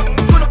 Good on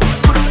good on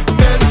good on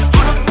bend.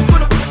 Good on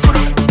good on good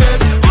on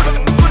bend. Good on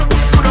good on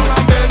good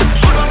on bend.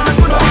 Good on and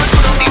good on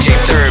good on. DJ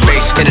Third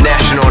Bass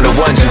International on the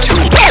ones and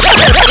twos.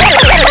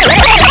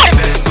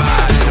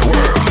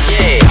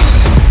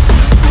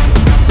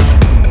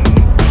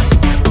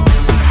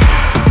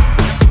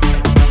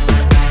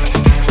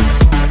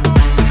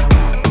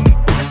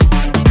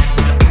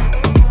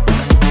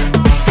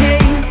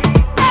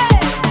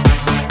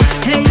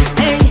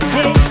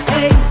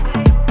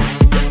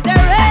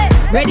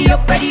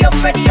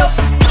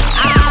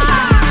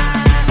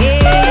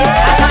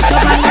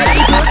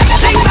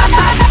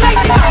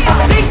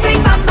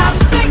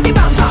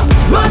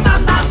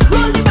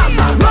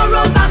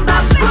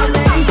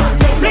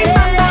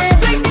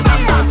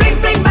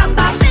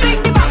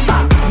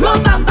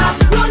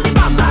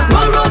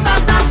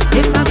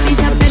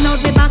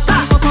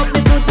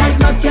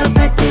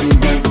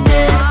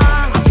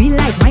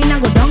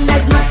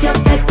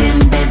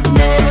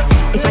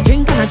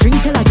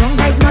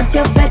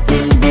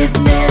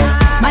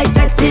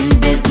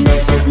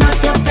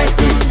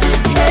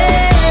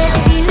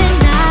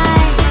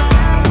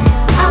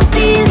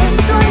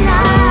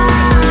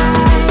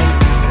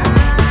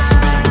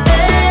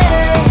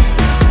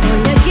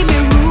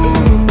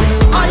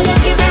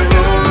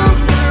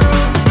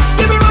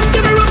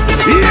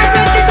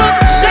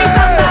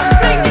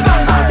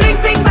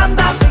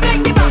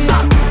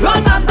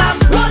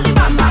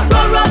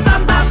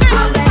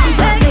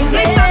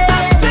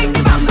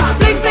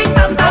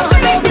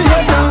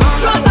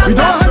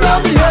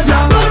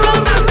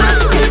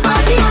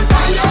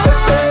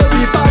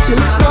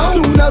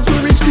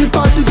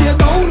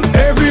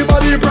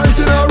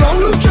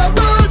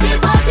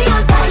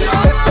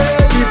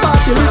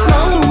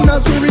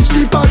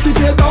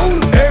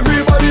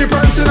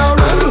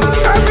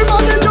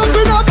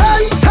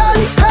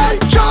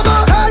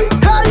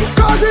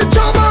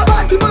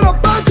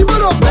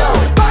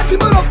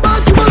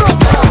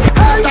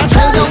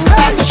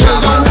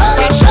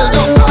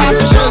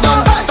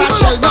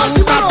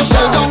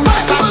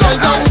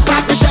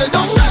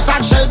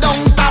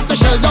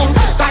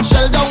 Start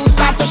shell down,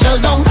 start to shell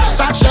down.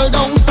 Start shell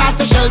down, start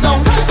to shell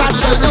down. Start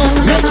shell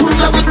down. Make cool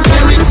love it,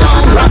 tear it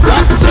down. Rap,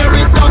 rap, tear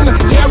it down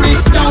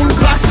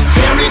flat.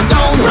 Tear it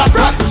down, rap,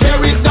 rap,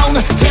 tear it down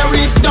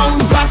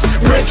flat.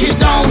 Break it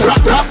down,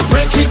 rap, rap,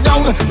 break it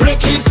down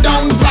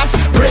flat.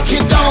 Break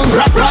it down,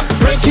 rap, rap,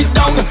 break it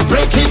down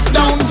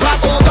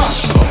flat.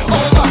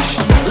 Oh gosh,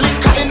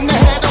 liquor in my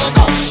head, oh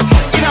gosh.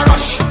 In a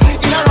rush,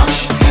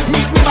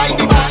 meet me by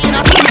the bar in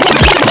a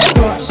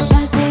rush.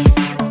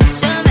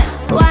 Show me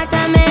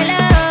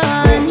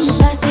watermelon.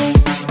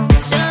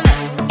 Show me,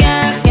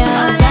 girl.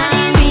 All I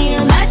need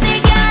real body,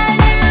 girl.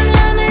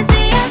 Let me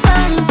see your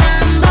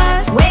function,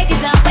 boss. Wake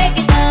it up.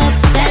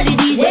 Tell the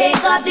DJ,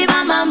 wake up the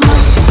bam bam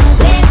boss.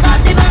 Wake up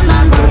the bam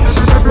bam boss.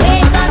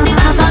 Wake up the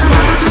bam bam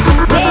boss.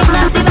 Wake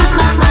up the bam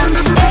bam bam.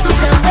 Wake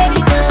it up.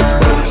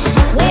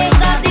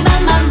 Wake up the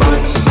bam bam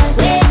boss.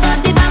 Wake up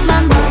the bam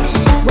bam boss.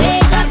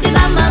 Wake up the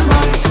bam bam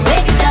boss.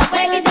 Wake it up.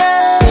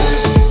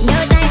 No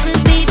time for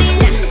sleeping.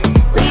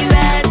 We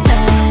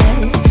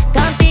restless.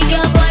 Come pick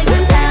your boys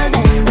and tell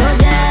them go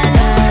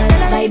jealous.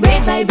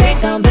 Vibrate,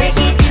 come break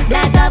it.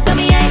 Blast up, got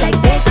me high like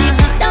spaceship.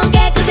 Don't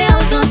care 'cause they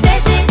always gon' say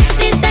shit.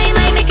 This time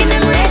I'm making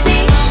them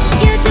ready.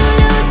 You too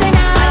loose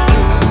now.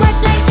 What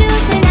like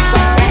juice now?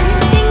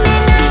 Think me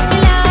nice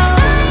below.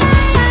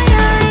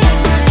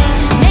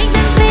 Make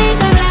them speak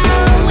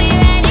around. We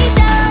ready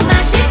to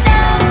mash it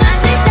up.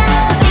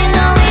 You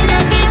know we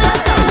not give up.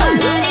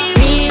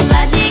 Real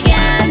body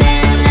girl,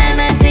 then let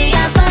me see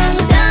your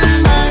function,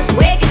 boss.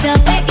 Wake it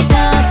up.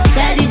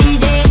 Tell the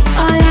DJ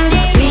all I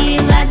need.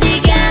 Real body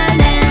girl,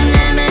 then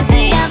let me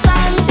see your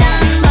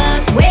function,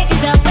 boss. Wake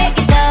it up.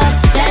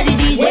 Tell the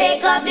DJ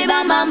wake up the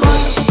bam bam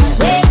boss.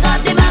 Wake up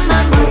the bam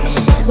bam boss.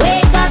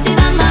 Wake up the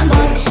bam bam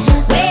boss.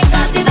 Wake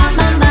up the bam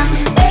bam bam.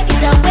 Wake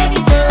it up.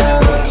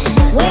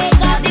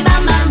 Wake up the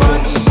bam bam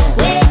boss.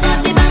 Wake up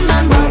the bam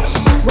bam boss.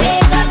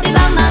 Wake up the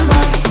bam bam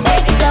boss.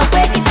 Wake it up.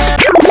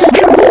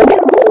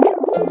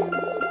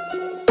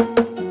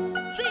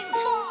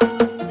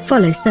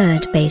 Follow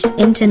Third Base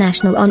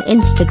International on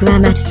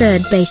Instagram at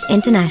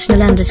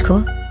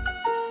thirdbaseinternational_.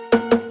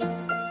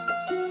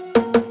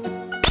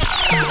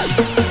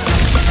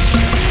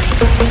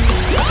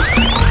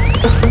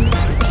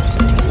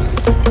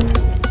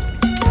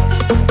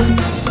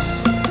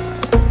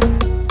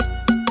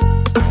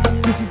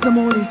 This is the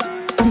morning.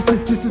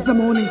 This is the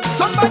morning.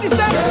 Somebody say,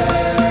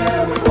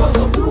 yeah, we want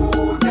some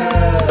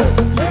rudeness.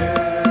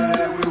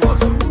 Yeah, we want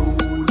some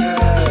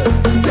rudeness.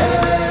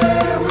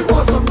 Yeah, we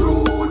want some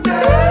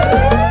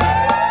rudeness.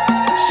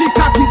 She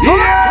cock it up.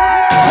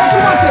 How she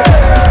want it?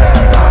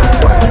 That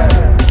way.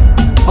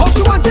 How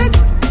she want it?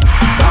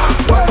 That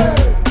way.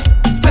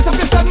 Set up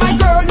yourself, my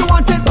girl, you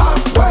want it?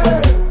 That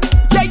way.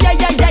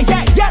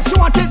 Yeah, she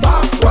want it?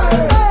 That way.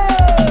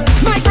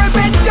 My girl,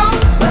 bend down.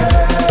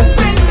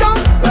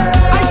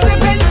 I say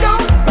bend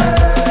down.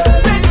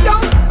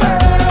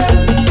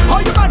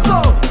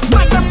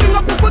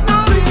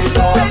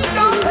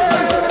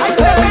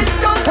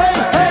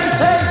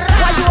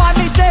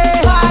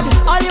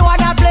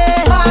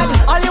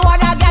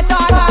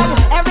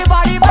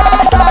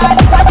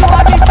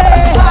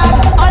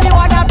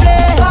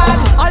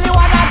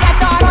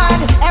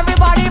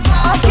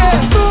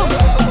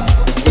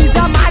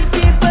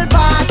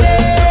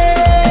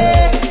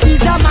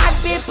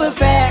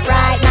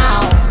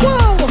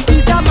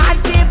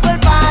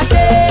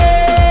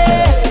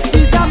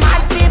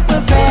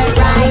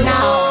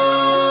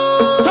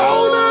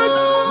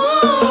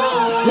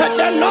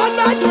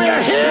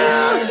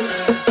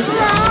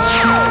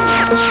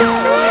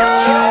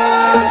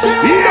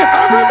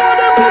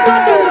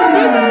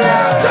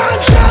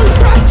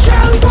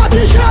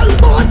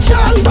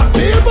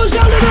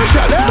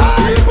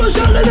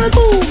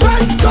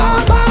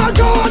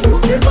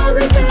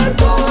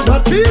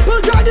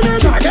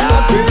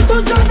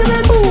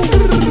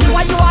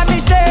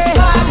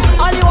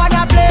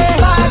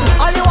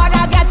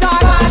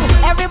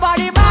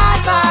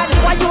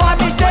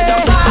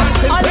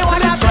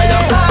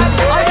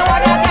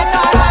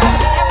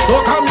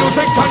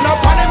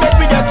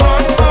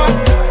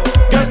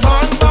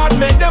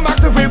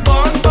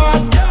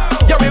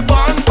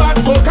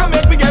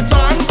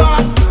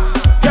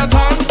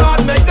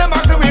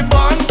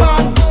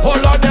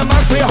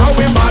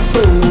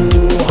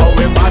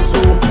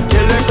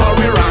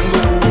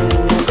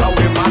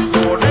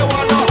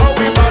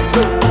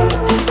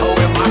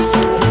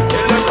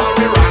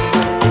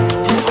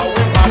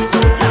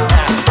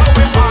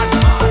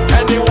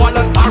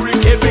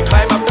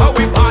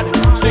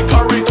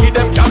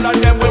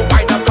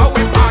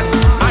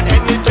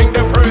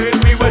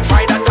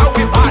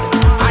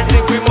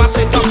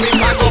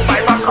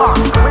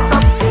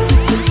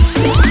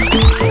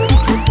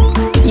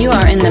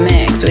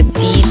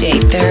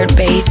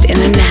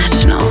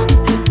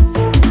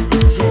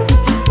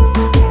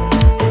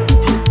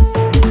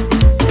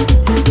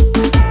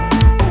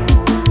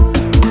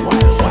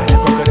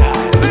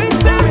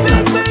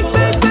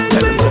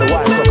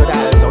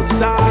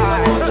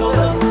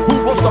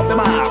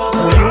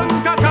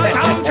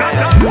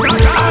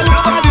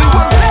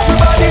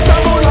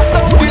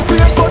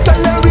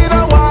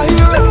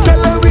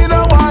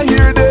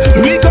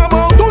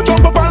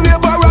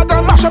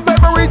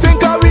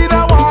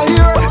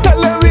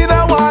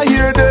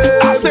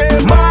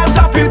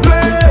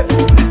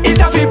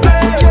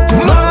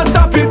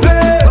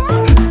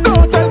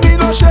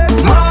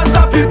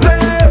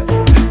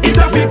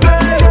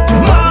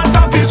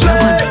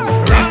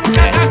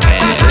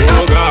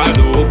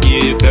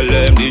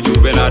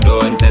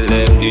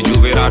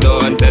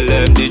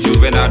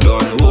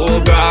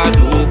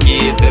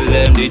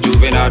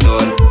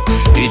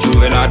 the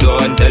juvenile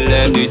done. Tell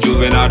them the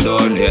juvenile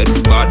done. Head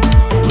bad.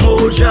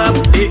 More job,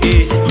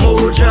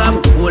 more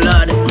job, oh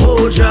lad,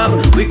 more job.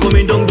 We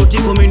coming down dirty,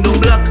 coming down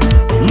black.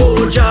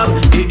 More job,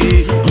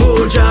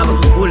 more job,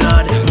 oh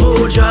lad,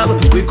 more job.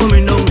 We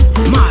coming down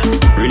mad.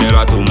 Bring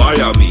her to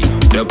Miami,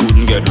 they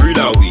couldn't get rid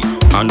of we.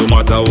 And no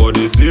matter what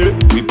they say,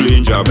 we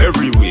playing job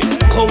everywhere.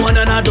 Come on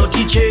and a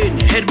dirty chain,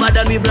 head bad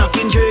and we black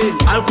in chain.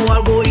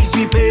 Alcohol go ease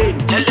we pain.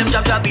 Tell them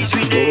job is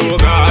we name. Oh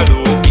God,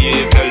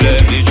 okay, tell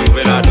them the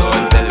juvenile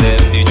done. Tell them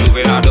the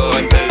juvenile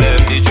done. Tell them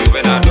the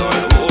juvenile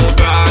done. Oh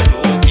God,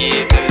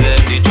 okay, tell them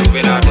the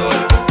juvenile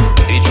done.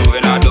 The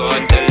juvenile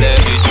done. Tell them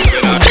the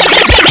juvenile done.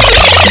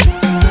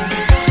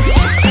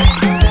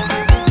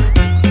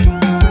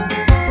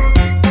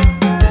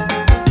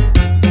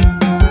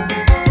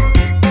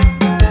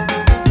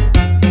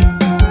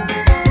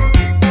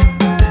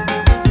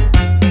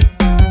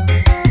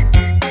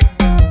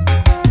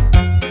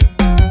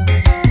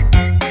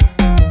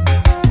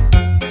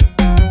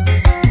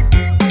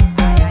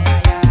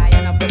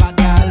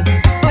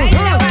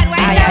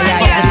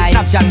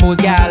 Pose,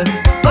 gal.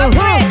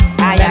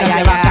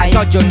 Ay,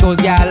 touch your toes,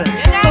 gal.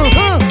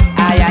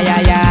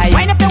 Ay.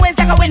 Wind up your waist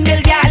like a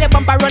windmill, gal. Your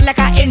bumper run like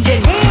a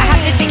engine. I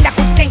have the thing that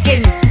could sink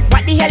in.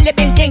 What the hell you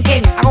been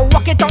thinking? I go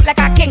walk it out like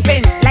a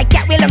kingpin. Like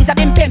Cat Williams, I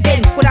been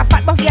pimping. Put a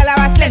fat buff, gal, or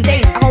a slim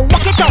thing. I go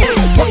walk it out,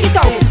 walk it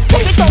out,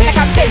 walk it out like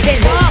a pimpin.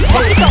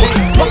 Walk it out,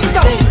 walk it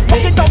out,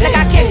 walk it out like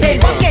a kingpin.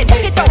 Walk it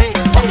out,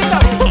 walk it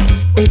out.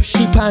 If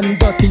she pan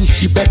dirty,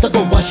 she better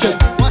go wash it.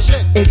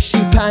 If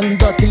she pan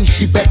dirty,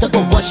 she better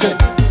go wash it.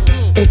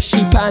 If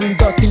she pan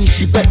dirty,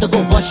 she better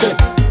go wash it.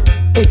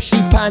 If she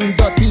pan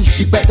dirty,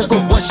 she better go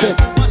wash it.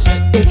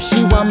 If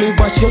she want me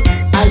wash it,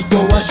 I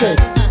go wash it.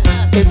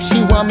 If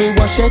she want me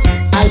wash it,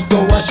 I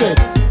go wash it.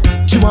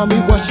 She want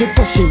me wash it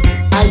for she,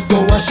 I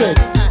go wash it.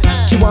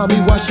 She want me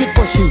wash it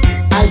for she,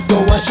 I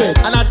go wash it.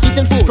 I'm not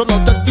eating food from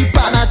no dirty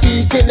pan, I'm not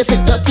eating if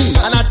it dirty.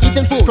 I'm not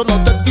eating food from no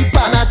dirty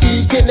pan, I'm not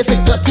eating if it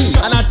dirty.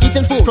 I'm not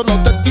eating food from no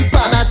dirty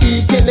pan, I'm not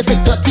eating if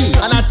it dirty.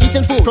 I'm not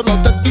eating food from no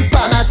dirty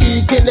pan, I'm not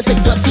eating if it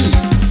dirty.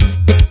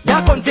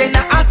 That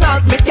container a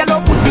salt, make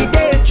yellow put it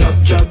there.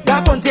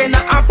 That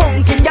container a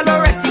pumpkin, yellow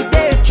rest it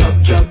there.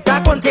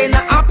 That container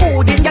a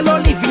pudding,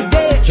 yellow leave it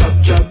there.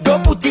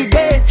 Don't put it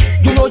there,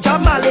 you know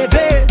Jama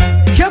leve.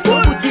 Careful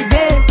put it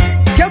there,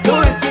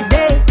 careful rest it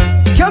there.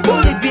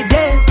 Careful leave it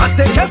there, I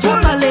say careful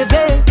Jama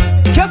leve.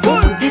 Careful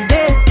put it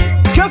there,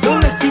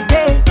 careful rest it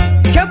there.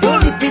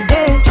 Careful leave it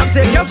there, I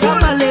say careful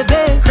Jama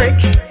leve.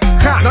 Crick,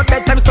 crack, not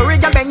bedtime story,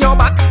 girl bend your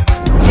back.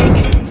 Tick,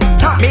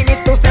 tock,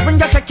 minutes to 7,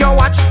 you check your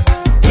watch.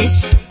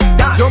 Tish.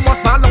 You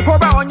must fall on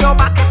cobra on your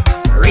back.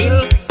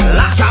 Real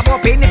lash. Jab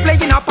up in the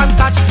playing up and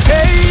scratch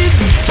spades.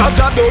 Jab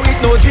do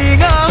it no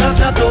zinger.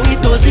 Jab do it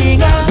no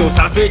zinger. No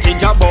sausage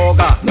ginger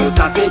burger. No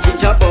sausage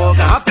ginger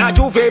burger. After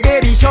Juve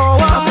baby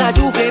shower. After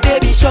Juve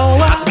baby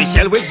shower. Ask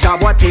Michelle which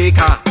jab what take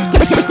her.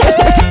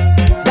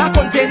 That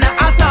container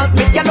a salt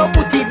make yellow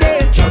put it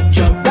there.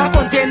 That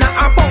container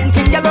a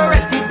pumpkin yellow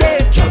rest it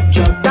there.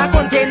 That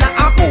container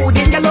a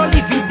pudding yellow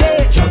leave it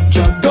there.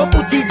 Don't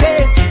put it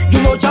there.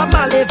 You know jab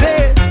my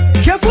leve.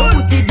 Careful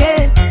put it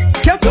there,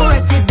 careful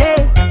rest it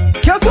there,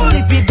 careful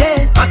leave it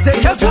there. I say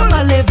careful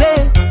my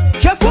leve,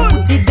 careful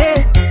put it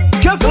there,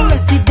 careful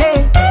rest it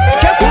there,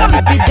 careful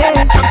leave it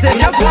there. I say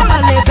careful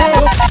my leve.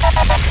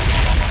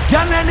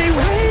 Girl,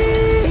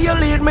 anyway you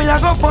lead me, I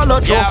go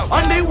follow through.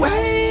 On the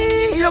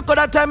way you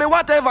coulda tell me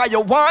whatever you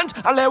want,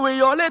 and let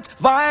we all it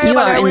vibe. You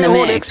are in the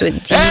mix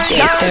with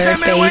DJ Third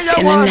Bass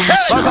International.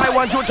 Cause I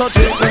want you to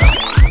take me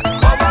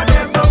over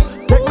there, so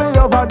take me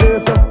over there,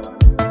 so.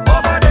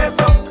 Over there,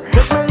 so.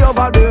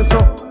 Over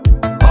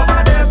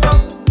there, so.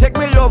 Take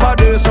me over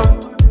there, so.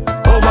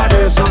 Over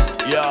there, so.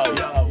 Yo.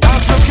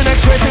 Dance looking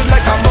X-rated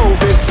like a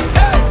movie.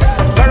 Hey.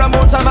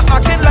 Pheromones I'm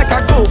acting like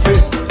a goofy.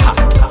 Ha.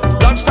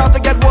 Blood start to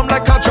get warm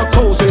like a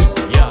jacuzzi.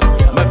 Yeah.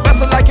 My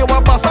vessel like you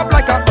a boss up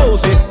like a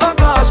Uzi. Oh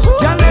gosh,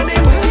 girl,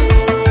 anyway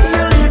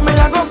you lead me,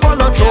 I go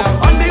follow through.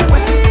 On the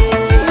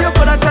way you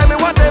coulda tell me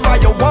whatever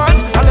you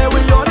want, and then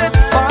we on it,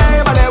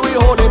 vibe, and then we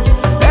hold it.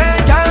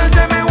 Hey, girl,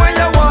 tell me what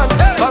you want,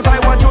 cause I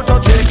want you to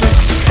take me.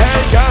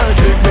 Hey girl,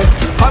 take me.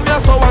 Come here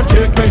so and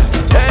take me.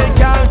 Hey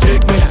girl,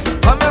 take me.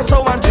 Come here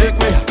so and take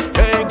me.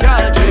 Hey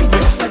girl, take me.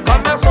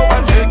 Come here so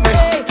and take me.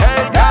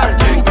 Hey girl,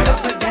 take me.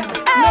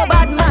 No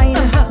bad mind,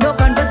 no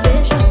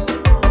conversation,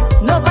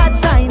 no bad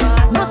sign,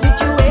 no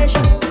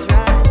situation,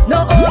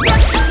 no order,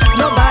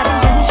 no bad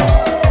intention,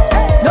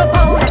 no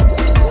powder,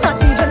 not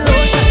even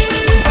lotion.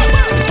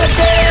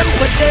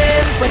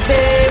 For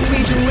them, we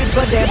do it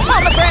for them.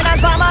 All my friend and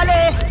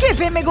family,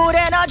 giving me good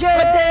energy.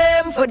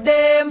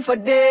 For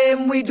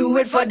them, we do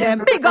it for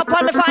them. Big up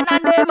all the fan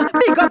and them,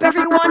 big up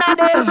every one of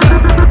them.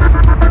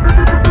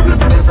 We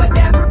do it for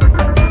them.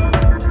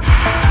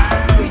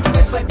 We do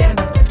it for them.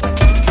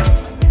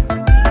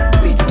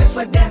 We do it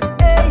for them.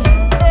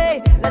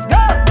 Hey, let's go.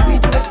 We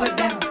do it for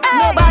them.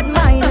 No bad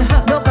mind,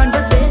 no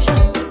conversation,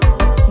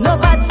 no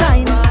bad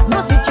sign,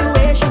 no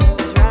situation,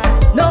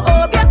 no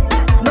object,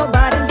 no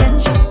bad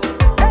intention,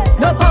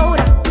 no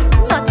powder,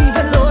 not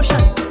even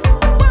lotion.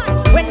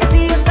 When they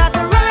see you start to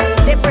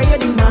rise, they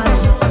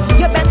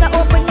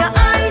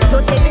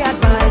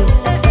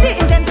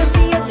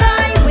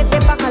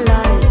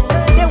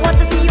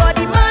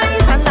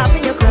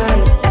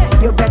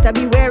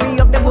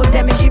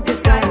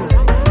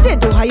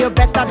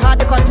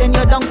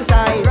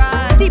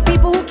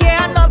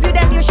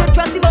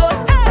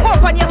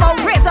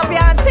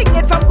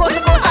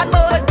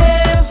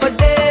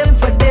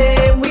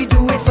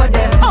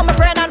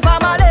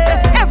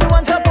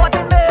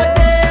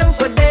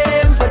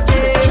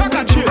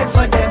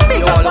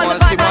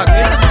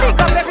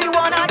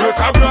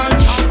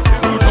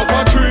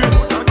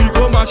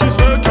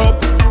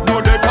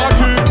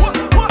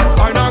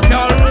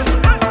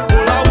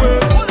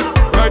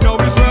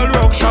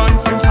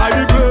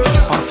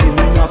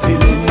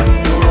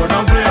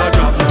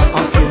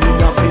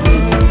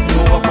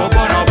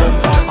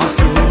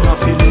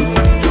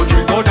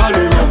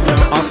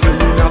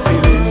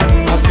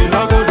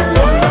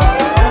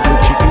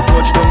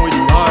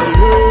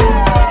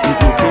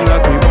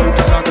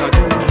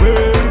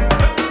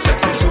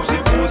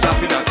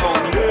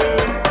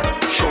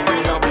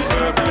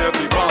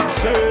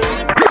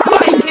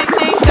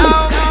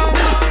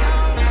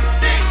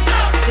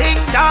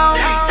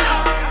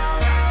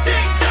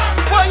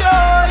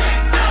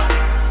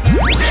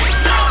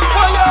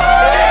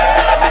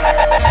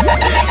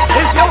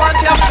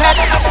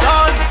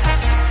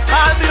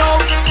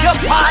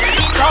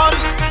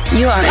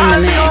You are in the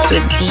mix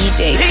with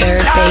DJ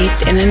Third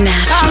Bass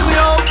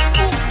International.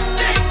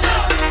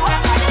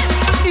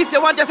 If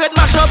you want your fed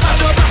mash up,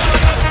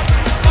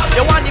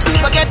 you want the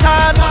people get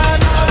on.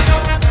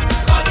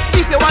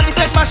 If you want the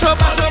fed mash up,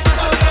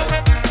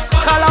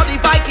 call out the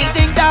Viking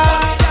thing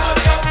down.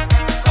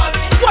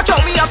 Watch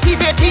out me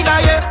activate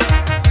inna ye,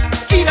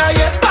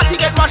 party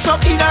get mash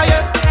up inna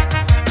ye.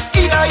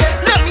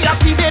 Let me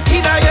activate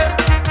inna ye,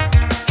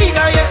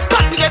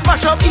 party get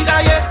mash up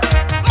inna ye.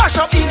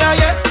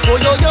 Oh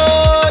yo yo,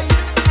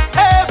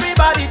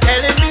 everybody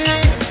telling me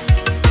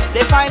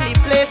they find the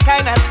place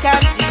kinda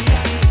scanty.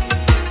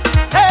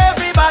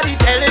 Everybody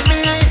telling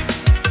me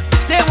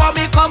they want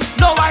me come,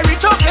 no I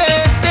reach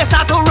okay. They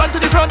start to run to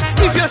the front.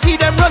 If you see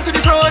them run to the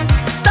front,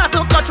 start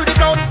to cut through the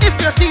crowd. If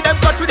you see them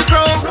cut through the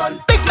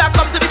crowd, big flag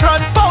come to the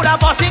front, powder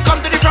bossy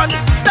come to the front.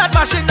 Start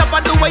mashing up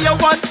and do what you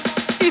want.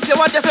 If you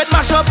want the fed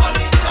mash up,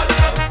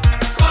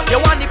 you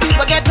want the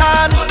people get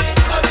on.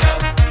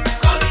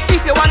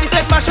 If you want the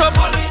fed mash up,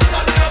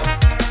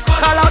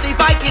 call out the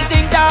Viking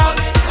thing down.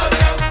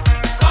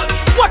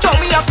 Watch out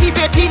me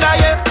activate inna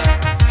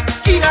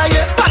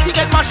ye, party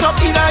get mash up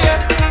inna ye.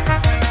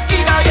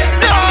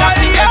 Let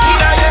me activate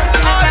inna ye.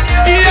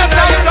 Yes,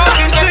 I'm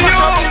talking to you.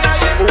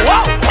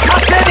 Wow, I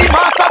said the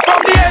master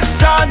from the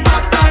entrance.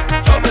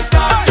 Trouble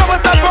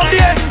start from the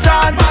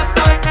entrance.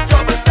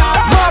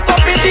 Mass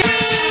up in the.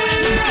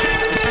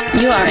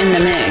 You are in the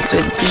mix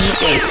with DJ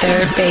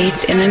Third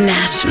Bass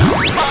International.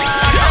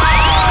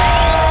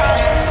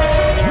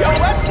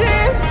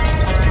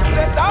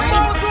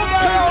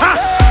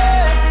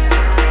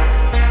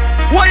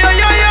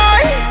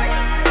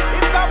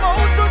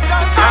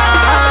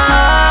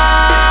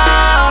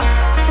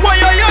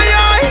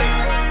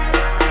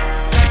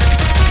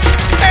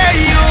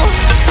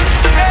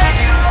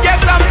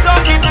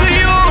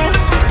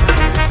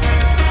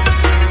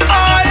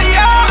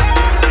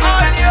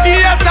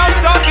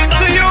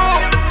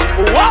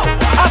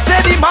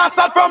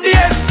 Master from the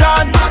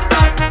entrance.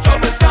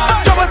 Trouble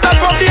start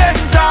from the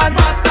entrance.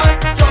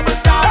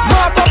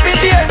 Mass up in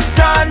the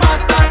entrance.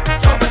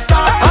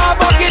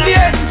 Havoc in the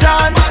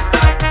entrance.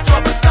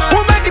 Who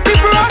make the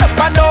people run up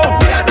and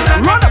down?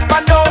 Run up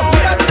and down.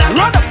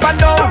 Run up and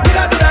down.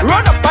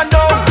 Run up and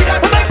down.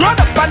 Who make run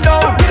up and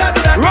down?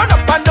 Run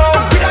up and down.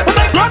 Who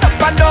make run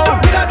up and down?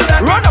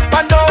 Run up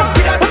and down. Who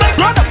make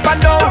run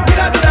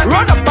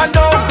up and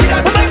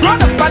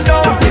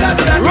down?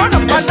 Run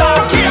up and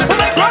down. Who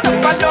make run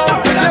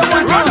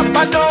up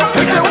and down? Run up and down.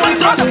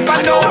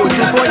 Who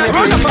make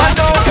run up and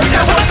down?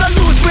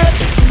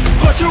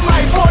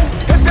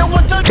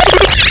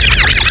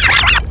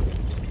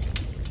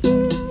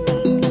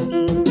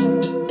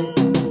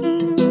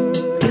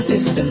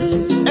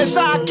 It's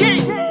our key.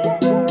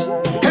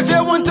 If they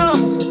want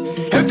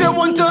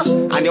to,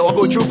 and they will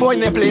go through phone,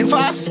 they're playing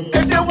fast.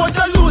 If they want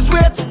to lose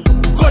weight,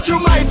 go through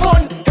my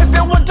phone. If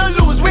they want to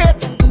lose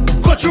weight,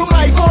 go through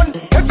my phone.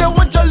 If they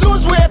want to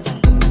lose weight,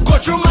 go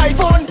through my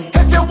phone.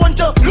 If they want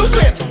to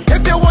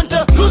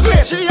lose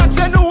weight, she asks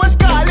who is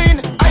calling.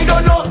 I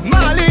don't know,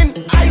 Marlene.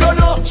 I don't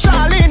know,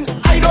 Charlene.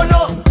 I don't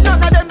know.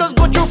 None of them just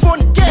go through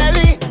phone.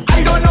 Kelly.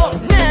 I don't know,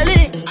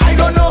 Nelly. I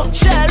don't know,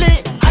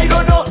 Shelly. I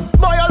don't know.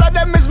 Boy, all of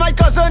them is my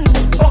cousin.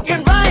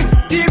 Pumpkin vine,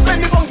 deep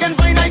in the pumpkin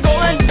vine I go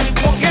in.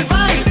 Pumpkin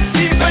vine,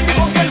 deep in the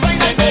pumpkin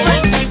vine I go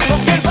in.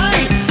 Pumpkin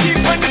vine, deep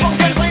in the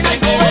pumpkin vine I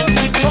go in.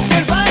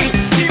 Pumpkin vine,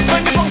 deep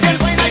in the pumpkin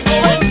vine I go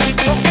in.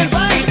 Pumpkin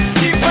vine,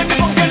 deep in the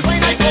pumpkin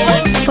vine I go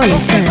in. Follow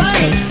Third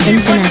Bass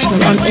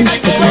International on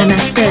Instagram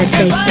at Third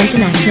Bass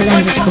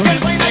International _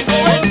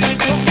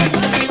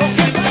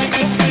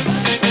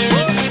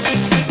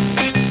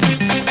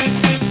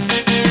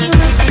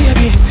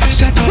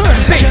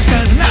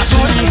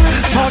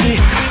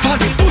 For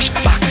the push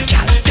back,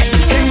 girl, take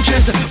the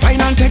inches.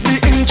 Wine and take the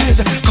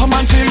inches. Come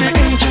and feel the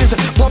inches.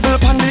 Bubble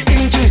upon the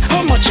inches.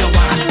 How much you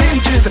want?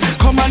 Inches.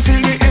 Come and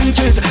feel the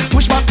inches.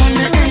 Push back on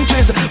the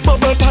inches.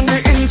 Bubble upon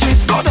the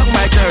inches. Go down,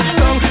 my girl.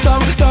 Down,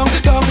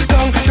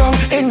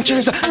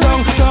 inches. Down,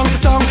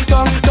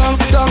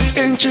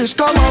 inches.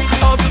 Come up,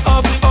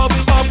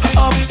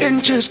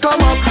 inches.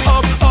 Come up.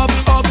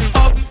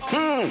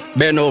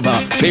 Bend over,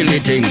 feel the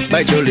thing,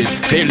 bite your lip,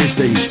 feel this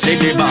thing. Shake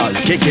the ball,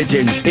 kick it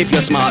in. If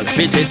you're small,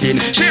 fit it in.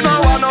 She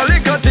don't want no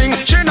little thing,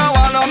 she don't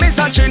want no miss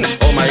a chin.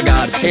 Oh my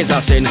God, it's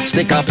a sin,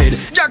 stick up it.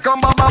 Yeah,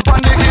 come up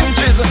on the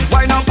inches,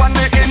 wind up on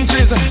the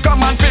inches.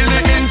 Come and feel the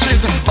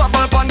inches,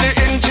 bubble on the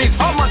inches.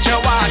 How much you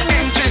want?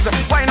 Inches,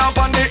 wind up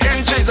on the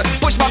inches.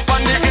 Push back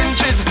on the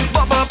inches,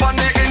 bubble on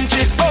the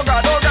inches. Oh God.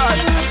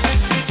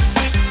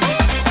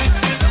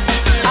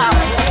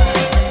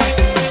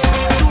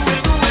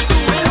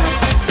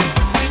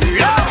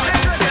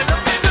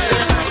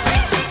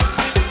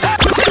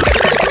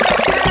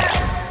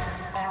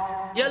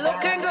 You're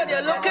looking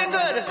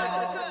good.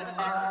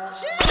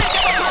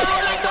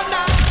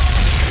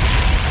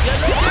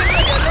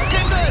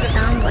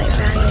 Soundboy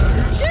Ryan.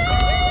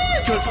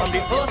 Girl, from the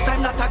first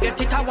time that I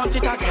get it, I want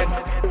it again.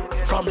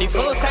 From the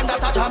first time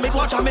that I jam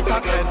it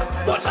again.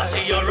 Once I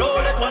see you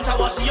roll it, once I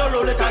want to see you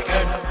roll it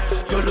again.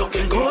 You're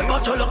looking good,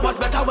 but you look much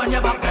better when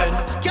you're back then.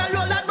 Girl,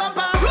 roll that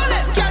bumper, roll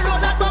it. Girl, roll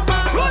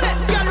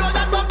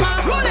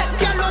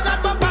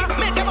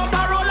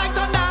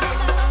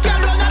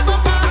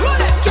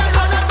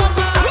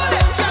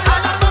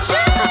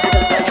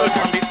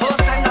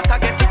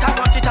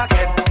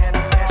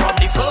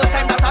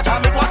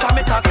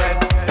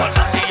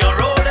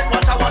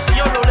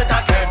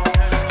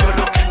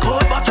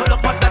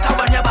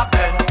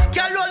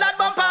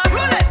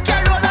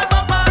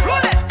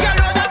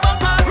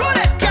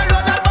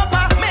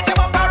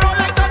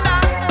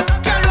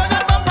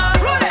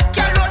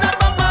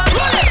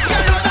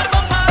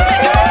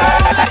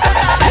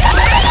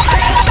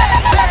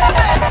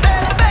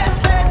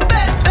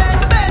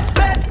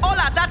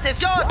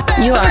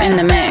You are in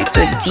the mix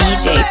with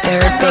DJ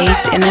Third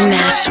Bass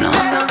International.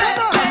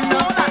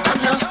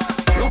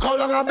 Look how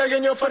long I'm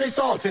begging you for the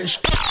saltfish.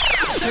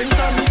 Since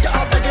I meet you,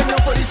 I'm begging you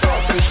for the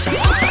saltfish.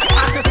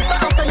 Ask your sister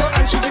after you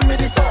and she give me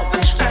the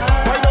saltfish.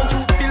 Why don't you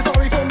feel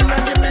sorry for me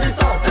and give me the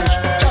saltfish?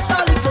 Just a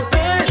little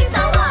bit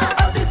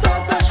of the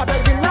saltfish. I'm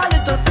begging a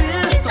little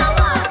piece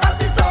of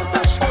the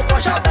saltfish. Oh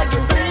gosh, I'm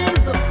begging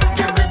please,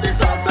 give me the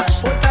saltfish.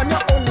 One time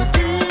you're only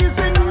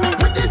teasing me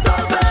with the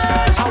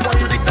saltfish. I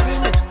want you to down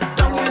in it,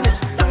 down in it,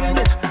 down in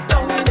it,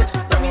 down in it,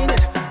 down in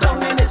it,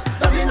 down in it,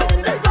 down in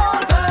it, the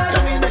saltfish.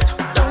 Down in it,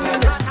 down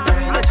in it, down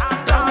in it,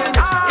 down in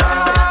it.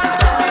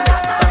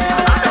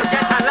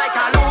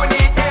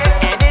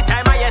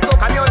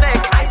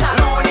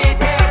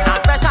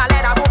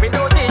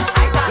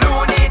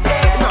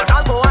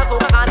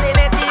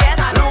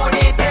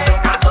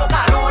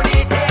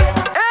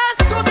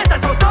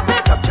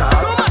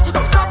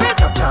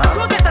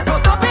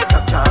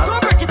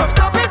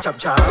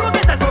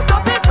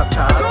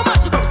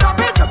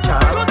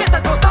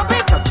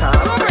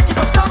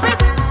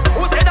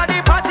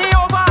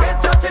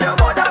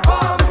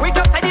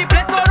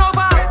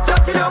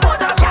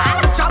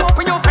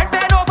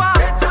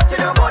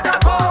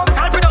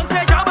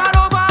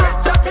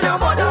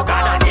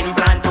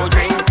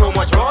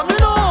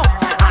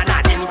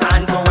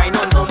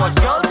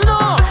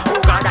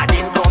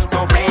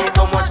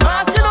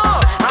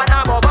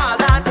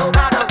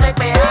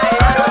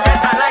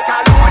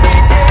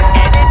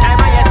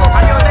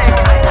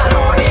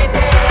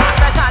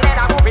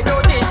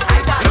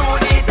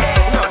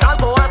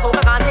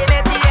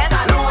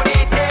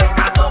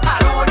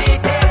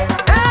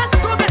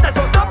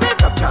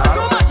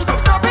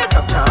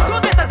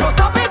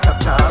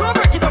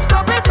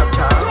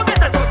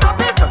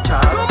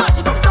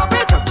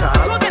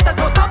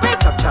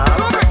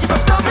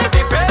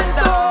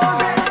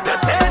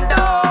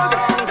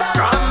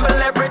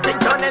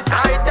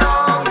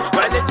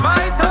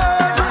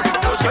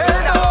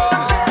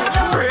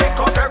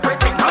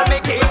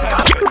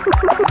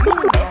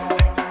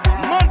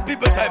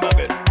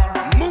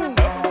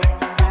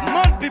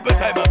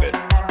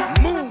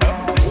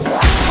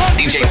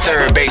 DJ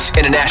Third Bass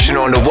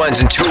International on the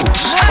ones and twos.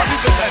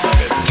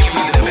 Give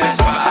you the best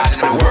vibes in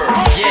the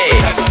world.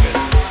 Yeah.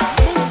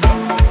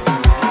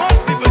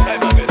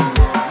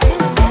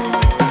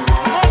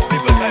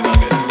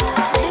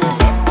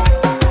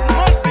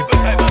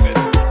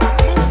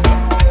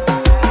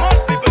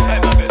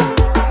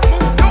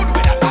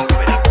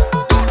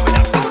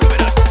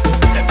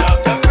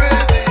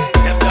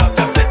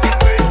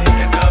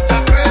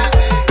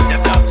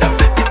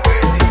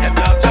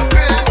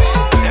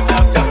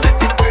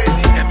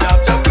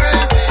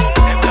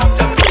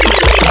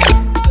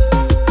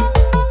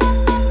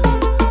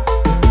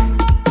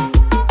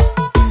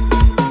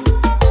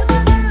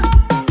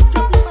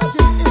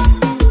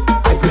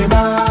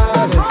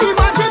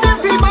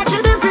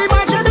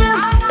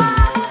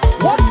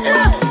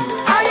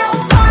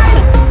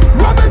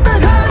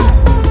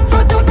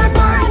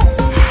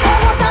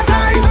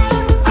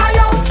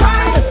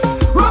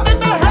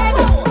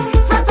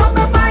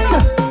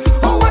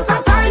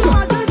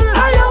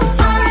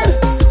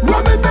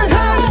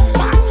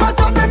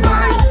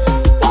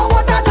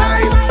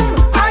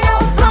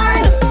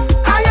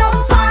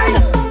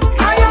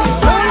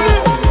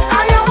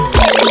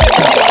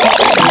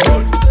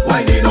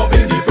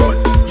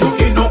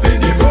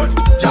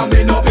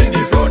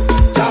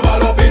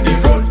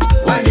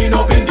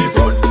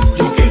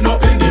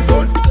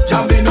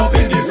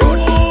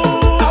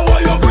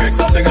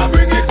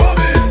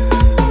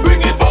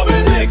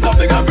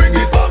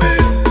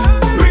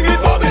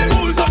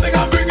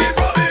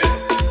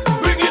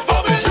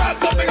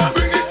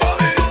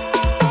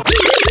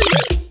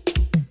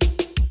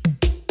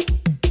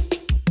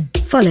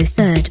 Follow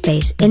Third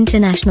Bass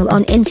International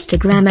on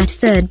Instagram at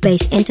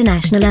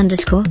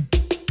thirdbassinternational_.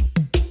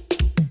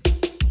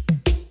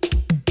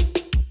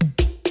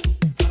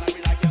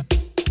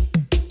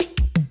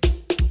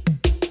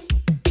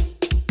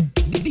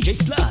 DJ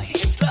Sly.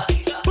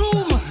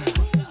 Boom.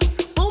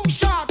 Boom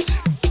shot.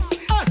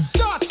 A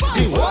start.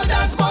 The whole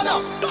dance burn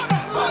up.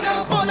 Burn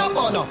up, burn up,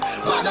 burn up.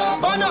 Burn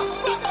up, burn up.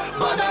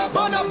 Burn up,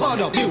 burn up,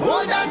 burn up. The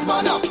whole dance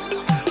burn up.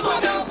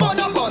 Burn up, burn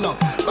up, burn up.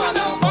 Burn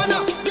up, burn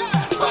up.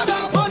 Burn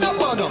up, burn up,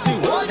 burn up. The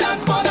whole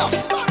dance burn up.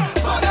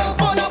 Burn up,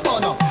 burn up,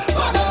 burn up.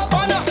 Burn up,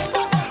 burn up.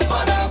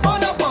 Burn up,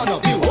 burn up, burn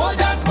up. The whole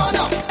dance burn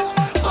up.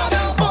 Burn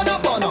up, burn up,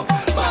 burn up.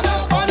 Burn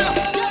up, burn up.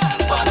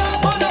 Burn up,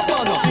 burn up,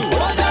 burn up. The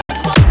whole dance.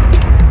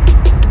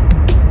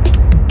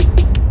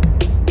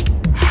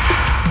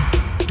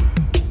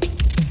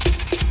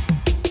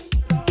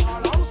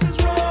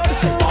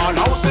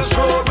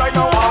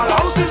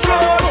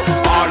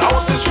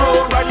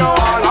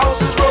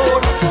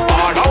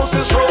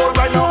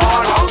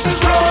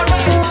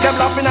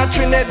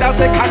 Trinidad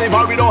say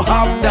carnival, we don't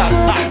have that.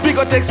 We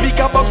go take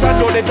speaker box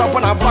and load it up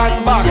on a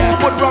van back.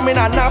 Put rum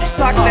in a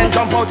knapsack, then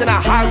jump out in a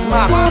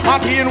hazmat.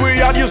 Party in we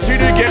yard, you see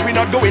the gate, we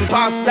not going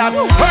past that.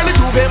 Early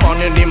Juve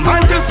morning, the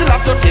mantle still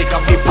have to take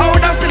up, the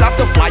powder still have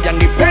to fly, and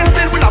the pen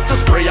still will have have to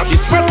spray up. The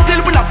sweat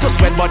still will have to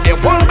sweat, but there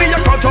won't be a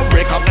crowd to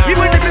break up.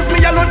 Even if it's me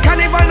alone,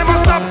 carnival never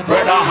stop.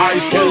 Brother high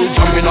skill,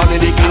 jumping on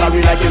in the gallery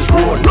like it's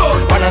road.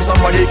 When there's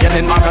somebody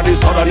getting mad at the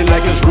suddenly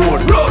like it's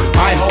road.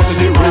 My house is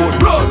the road,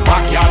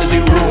 backyard is the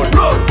road,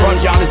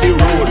 front yard is the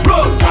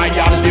road, side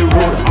yard is the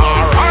road.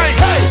 Alright,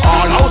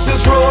 all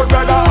houses road,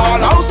 brother, all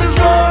houses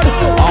road.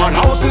 All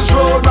houses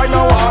road, right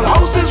now all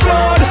houses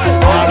road.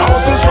 All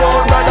houses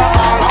road, brother,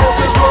 all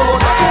houses road.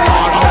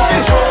 All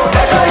houses road,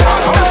 brother,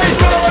 all houses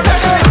road.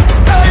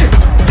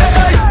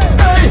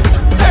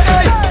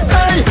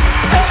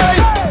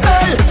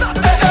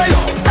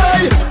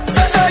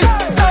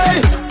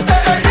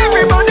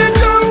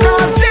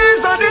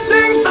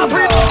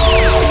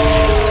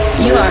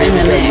 You are in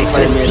the mix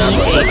with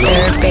DJ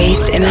Third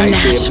Bass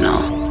International.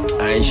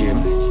 I ain't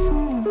shame.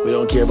 We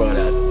don't care about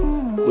that.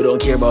 We don't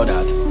care about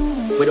that.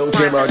 We don't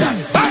care about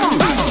that.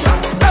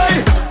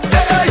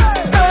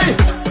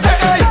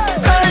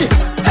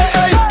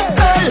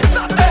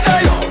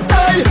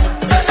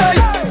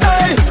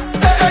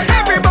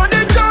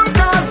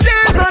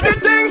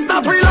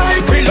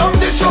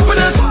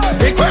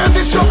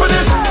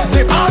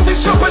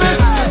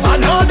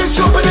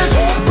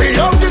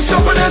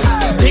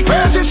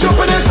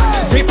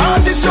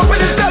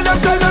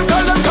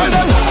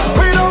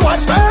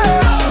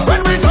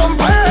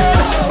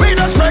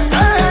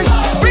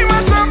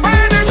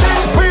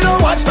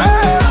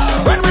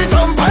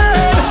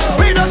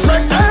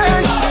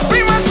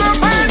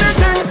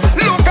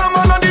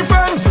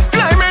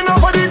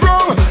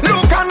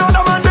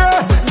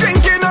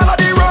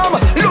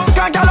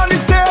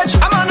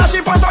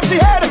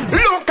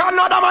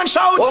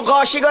 Oh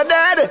gosh, she got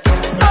dead.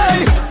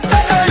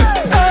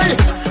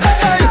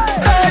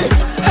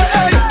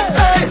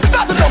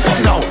 Start to jump up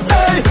now.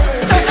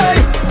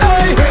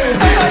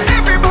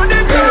 Everybody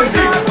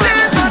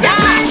dance.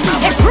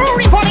 Yeah, it's true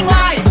reporting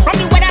live from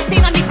the weather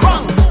scene on the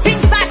ground.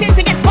 Things starting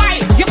to get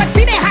wild. You can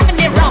see they having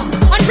their rum.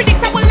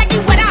 Unpredictable like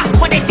the weather,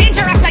 but they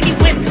dangerous like the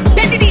wind.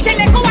 Then the DJ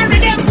let go and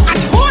rhythm, and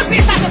the whole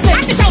place starts to sing.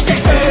 And the shouting.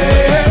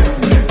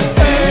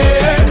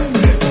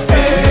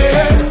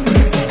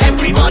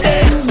 Everybody,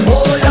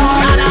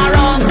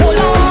 hold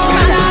on.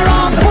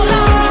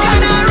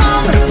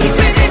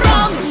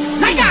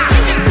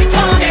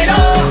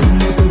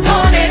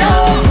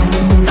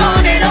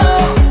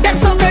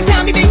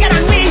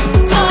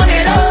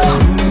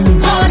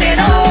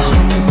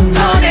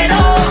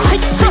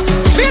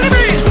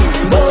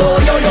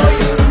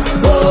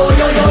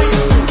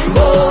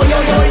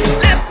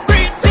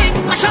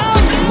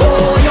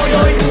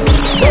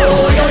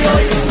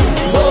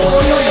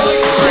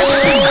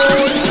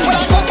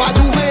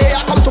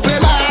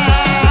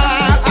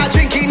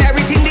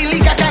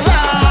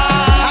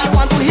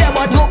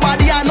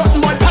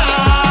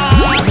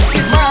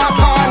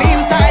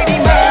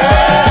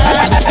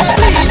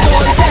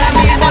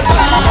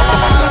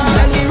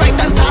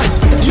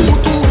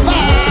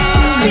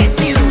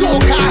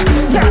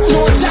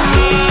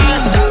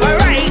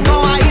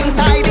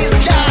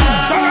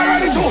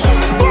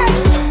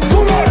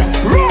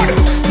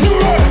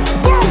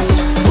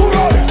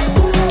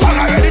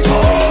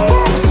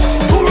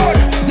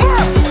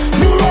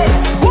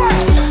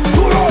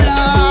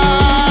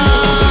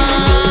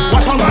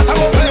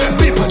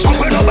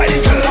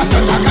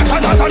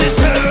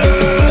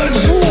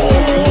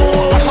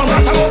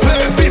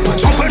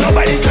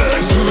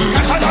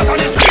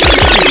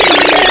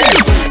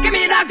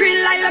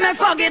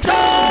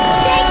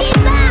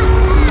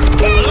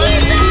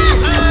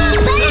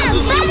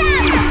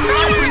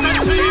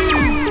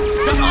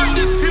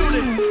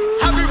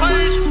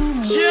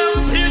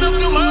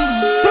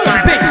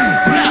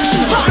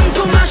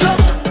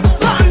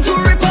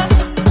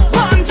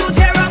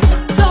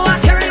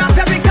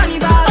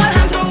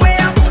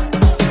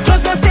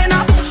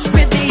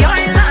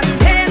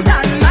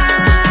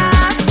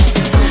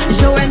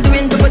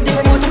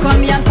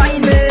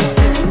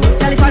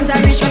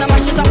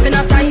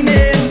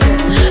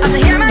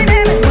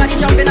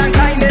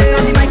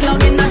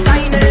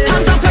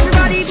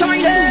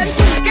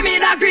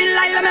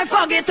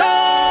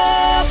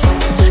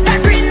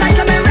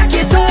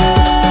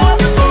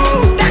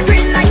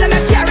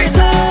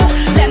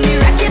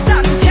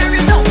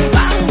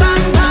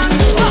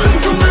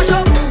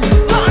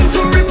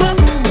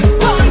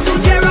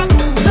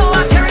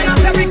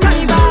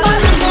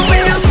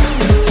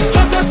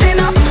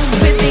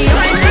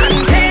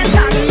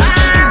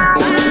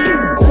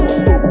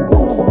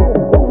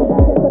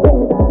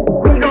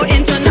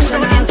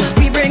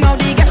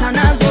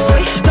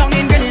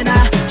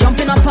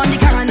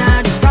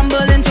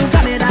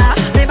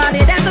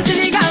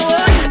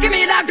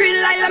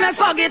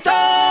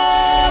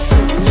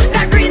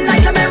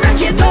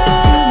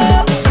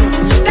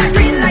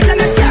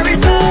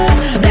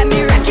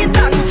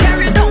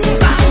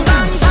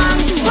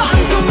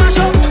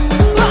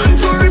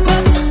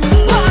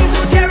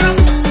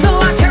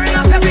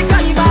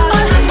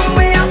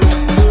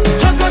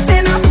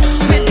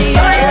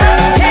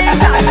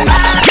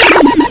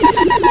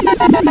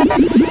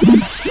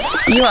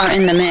 You are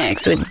in the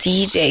mix with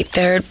DJ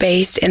Third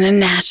Bass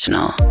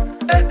International.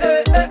 Hey,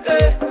 hey, hey.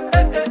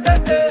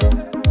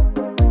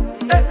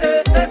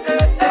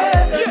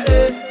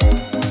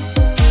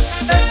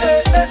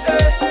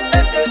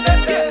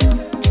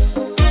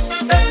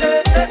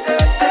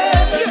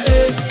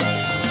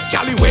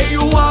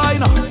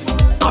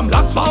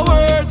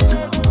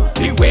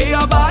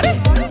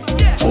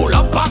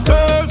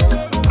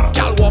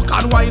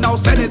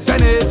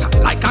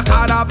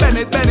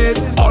 bend it, bend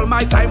it. All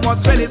my time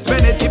was spend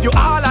it, give you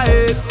all I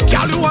hate.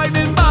 Girl, you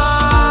whining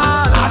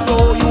bad. I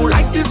know you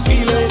like this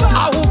feeling.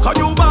 I hook on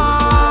you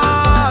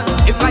bad.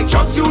 It's like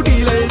drugs you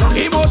dealing.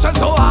 Emotion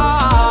so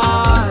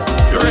high.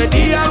 You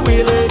ready and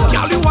willing.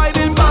 Girl, you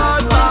whining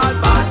bad,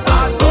 bad, bad,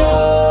 bad.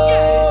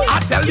 Oh, I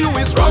tell you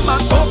it's rum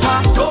and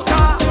soca,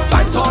 soca.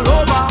 Vibes all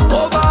over,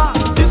 over.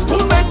 This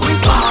could make we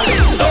fall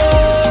in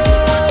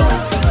love.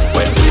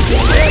 When we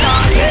together,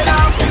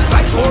 feels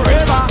like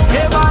forever,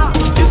 ever.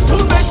 This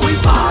could make we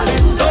fall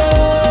in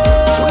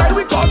love. Tonight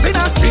we causing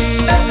a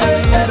scene.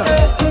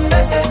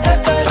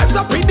 Vibes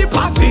up in the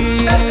party.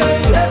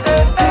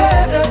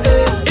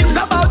 It's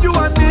about you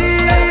and me.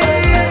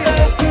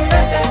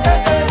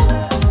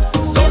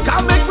 So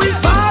come make me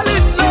fall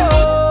in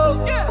love.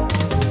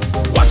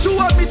 What you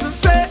want me to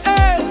say?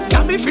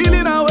 Got me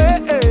feeling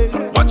away.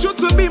 Want you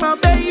to be my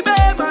baby,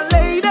 my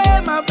lady,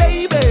 my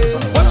baby.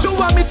 What you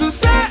want me to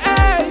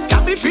say?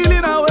 Got me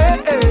feeling away.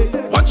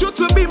 Want you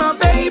to be my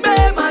baby,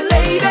 my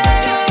lady.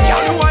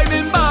 Girl, you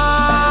whining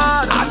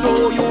bad. I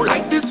know you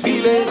like this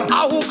feeling.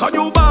 I hook on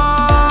you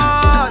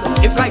bad.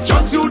 It's like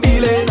drugs you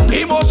dealing.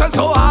 Emotion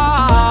so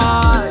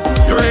high.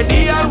 You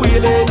ready and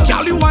willing.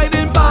 Girl, you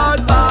whining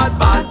bad, bad,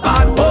 bad,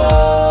 bad.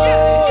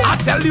 Oh, I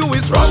tell you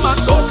it's rum and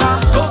soca,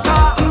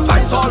 soca.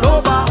 Vibes all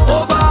over,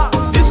 over.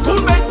 This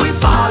could make we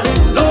fall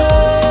in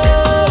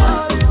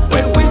love.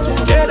 When we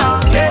together,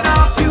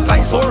 feels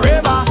like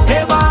forever,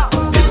 ever.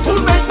 This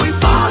could make we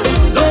fall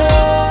in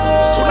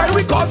love. Tonight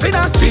we causing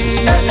a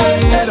scene.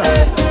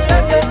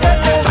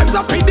 Vibes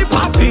up in the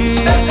party.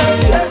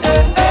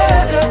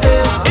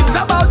 It's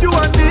about you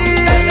and me.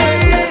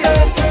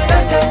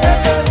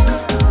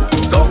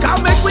 So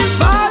come make we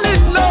fall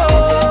in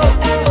love.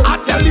 I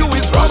tell you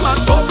it's rum and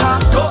soca,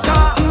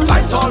 soca.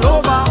 Vibes all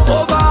over,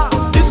 over.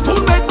 This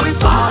could make we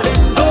fall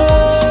in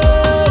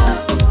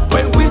love.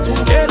 When we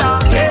together,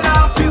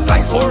 feels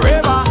like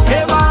forever,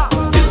 ever.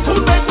 This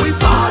could make we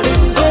fall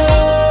in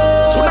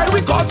love. Tonight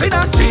we causing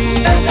a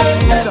scene.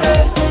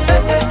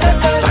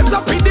 Vibes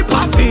up in the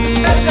party.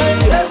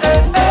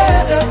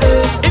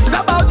 It's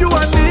about you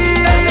and me.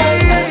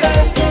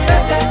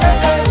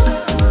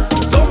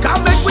 So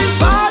come make we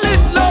fall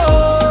in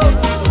love.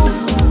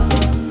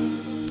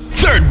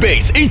 Third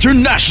Base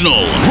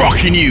International,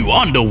 rocking you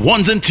on the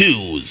ones and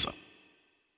twos.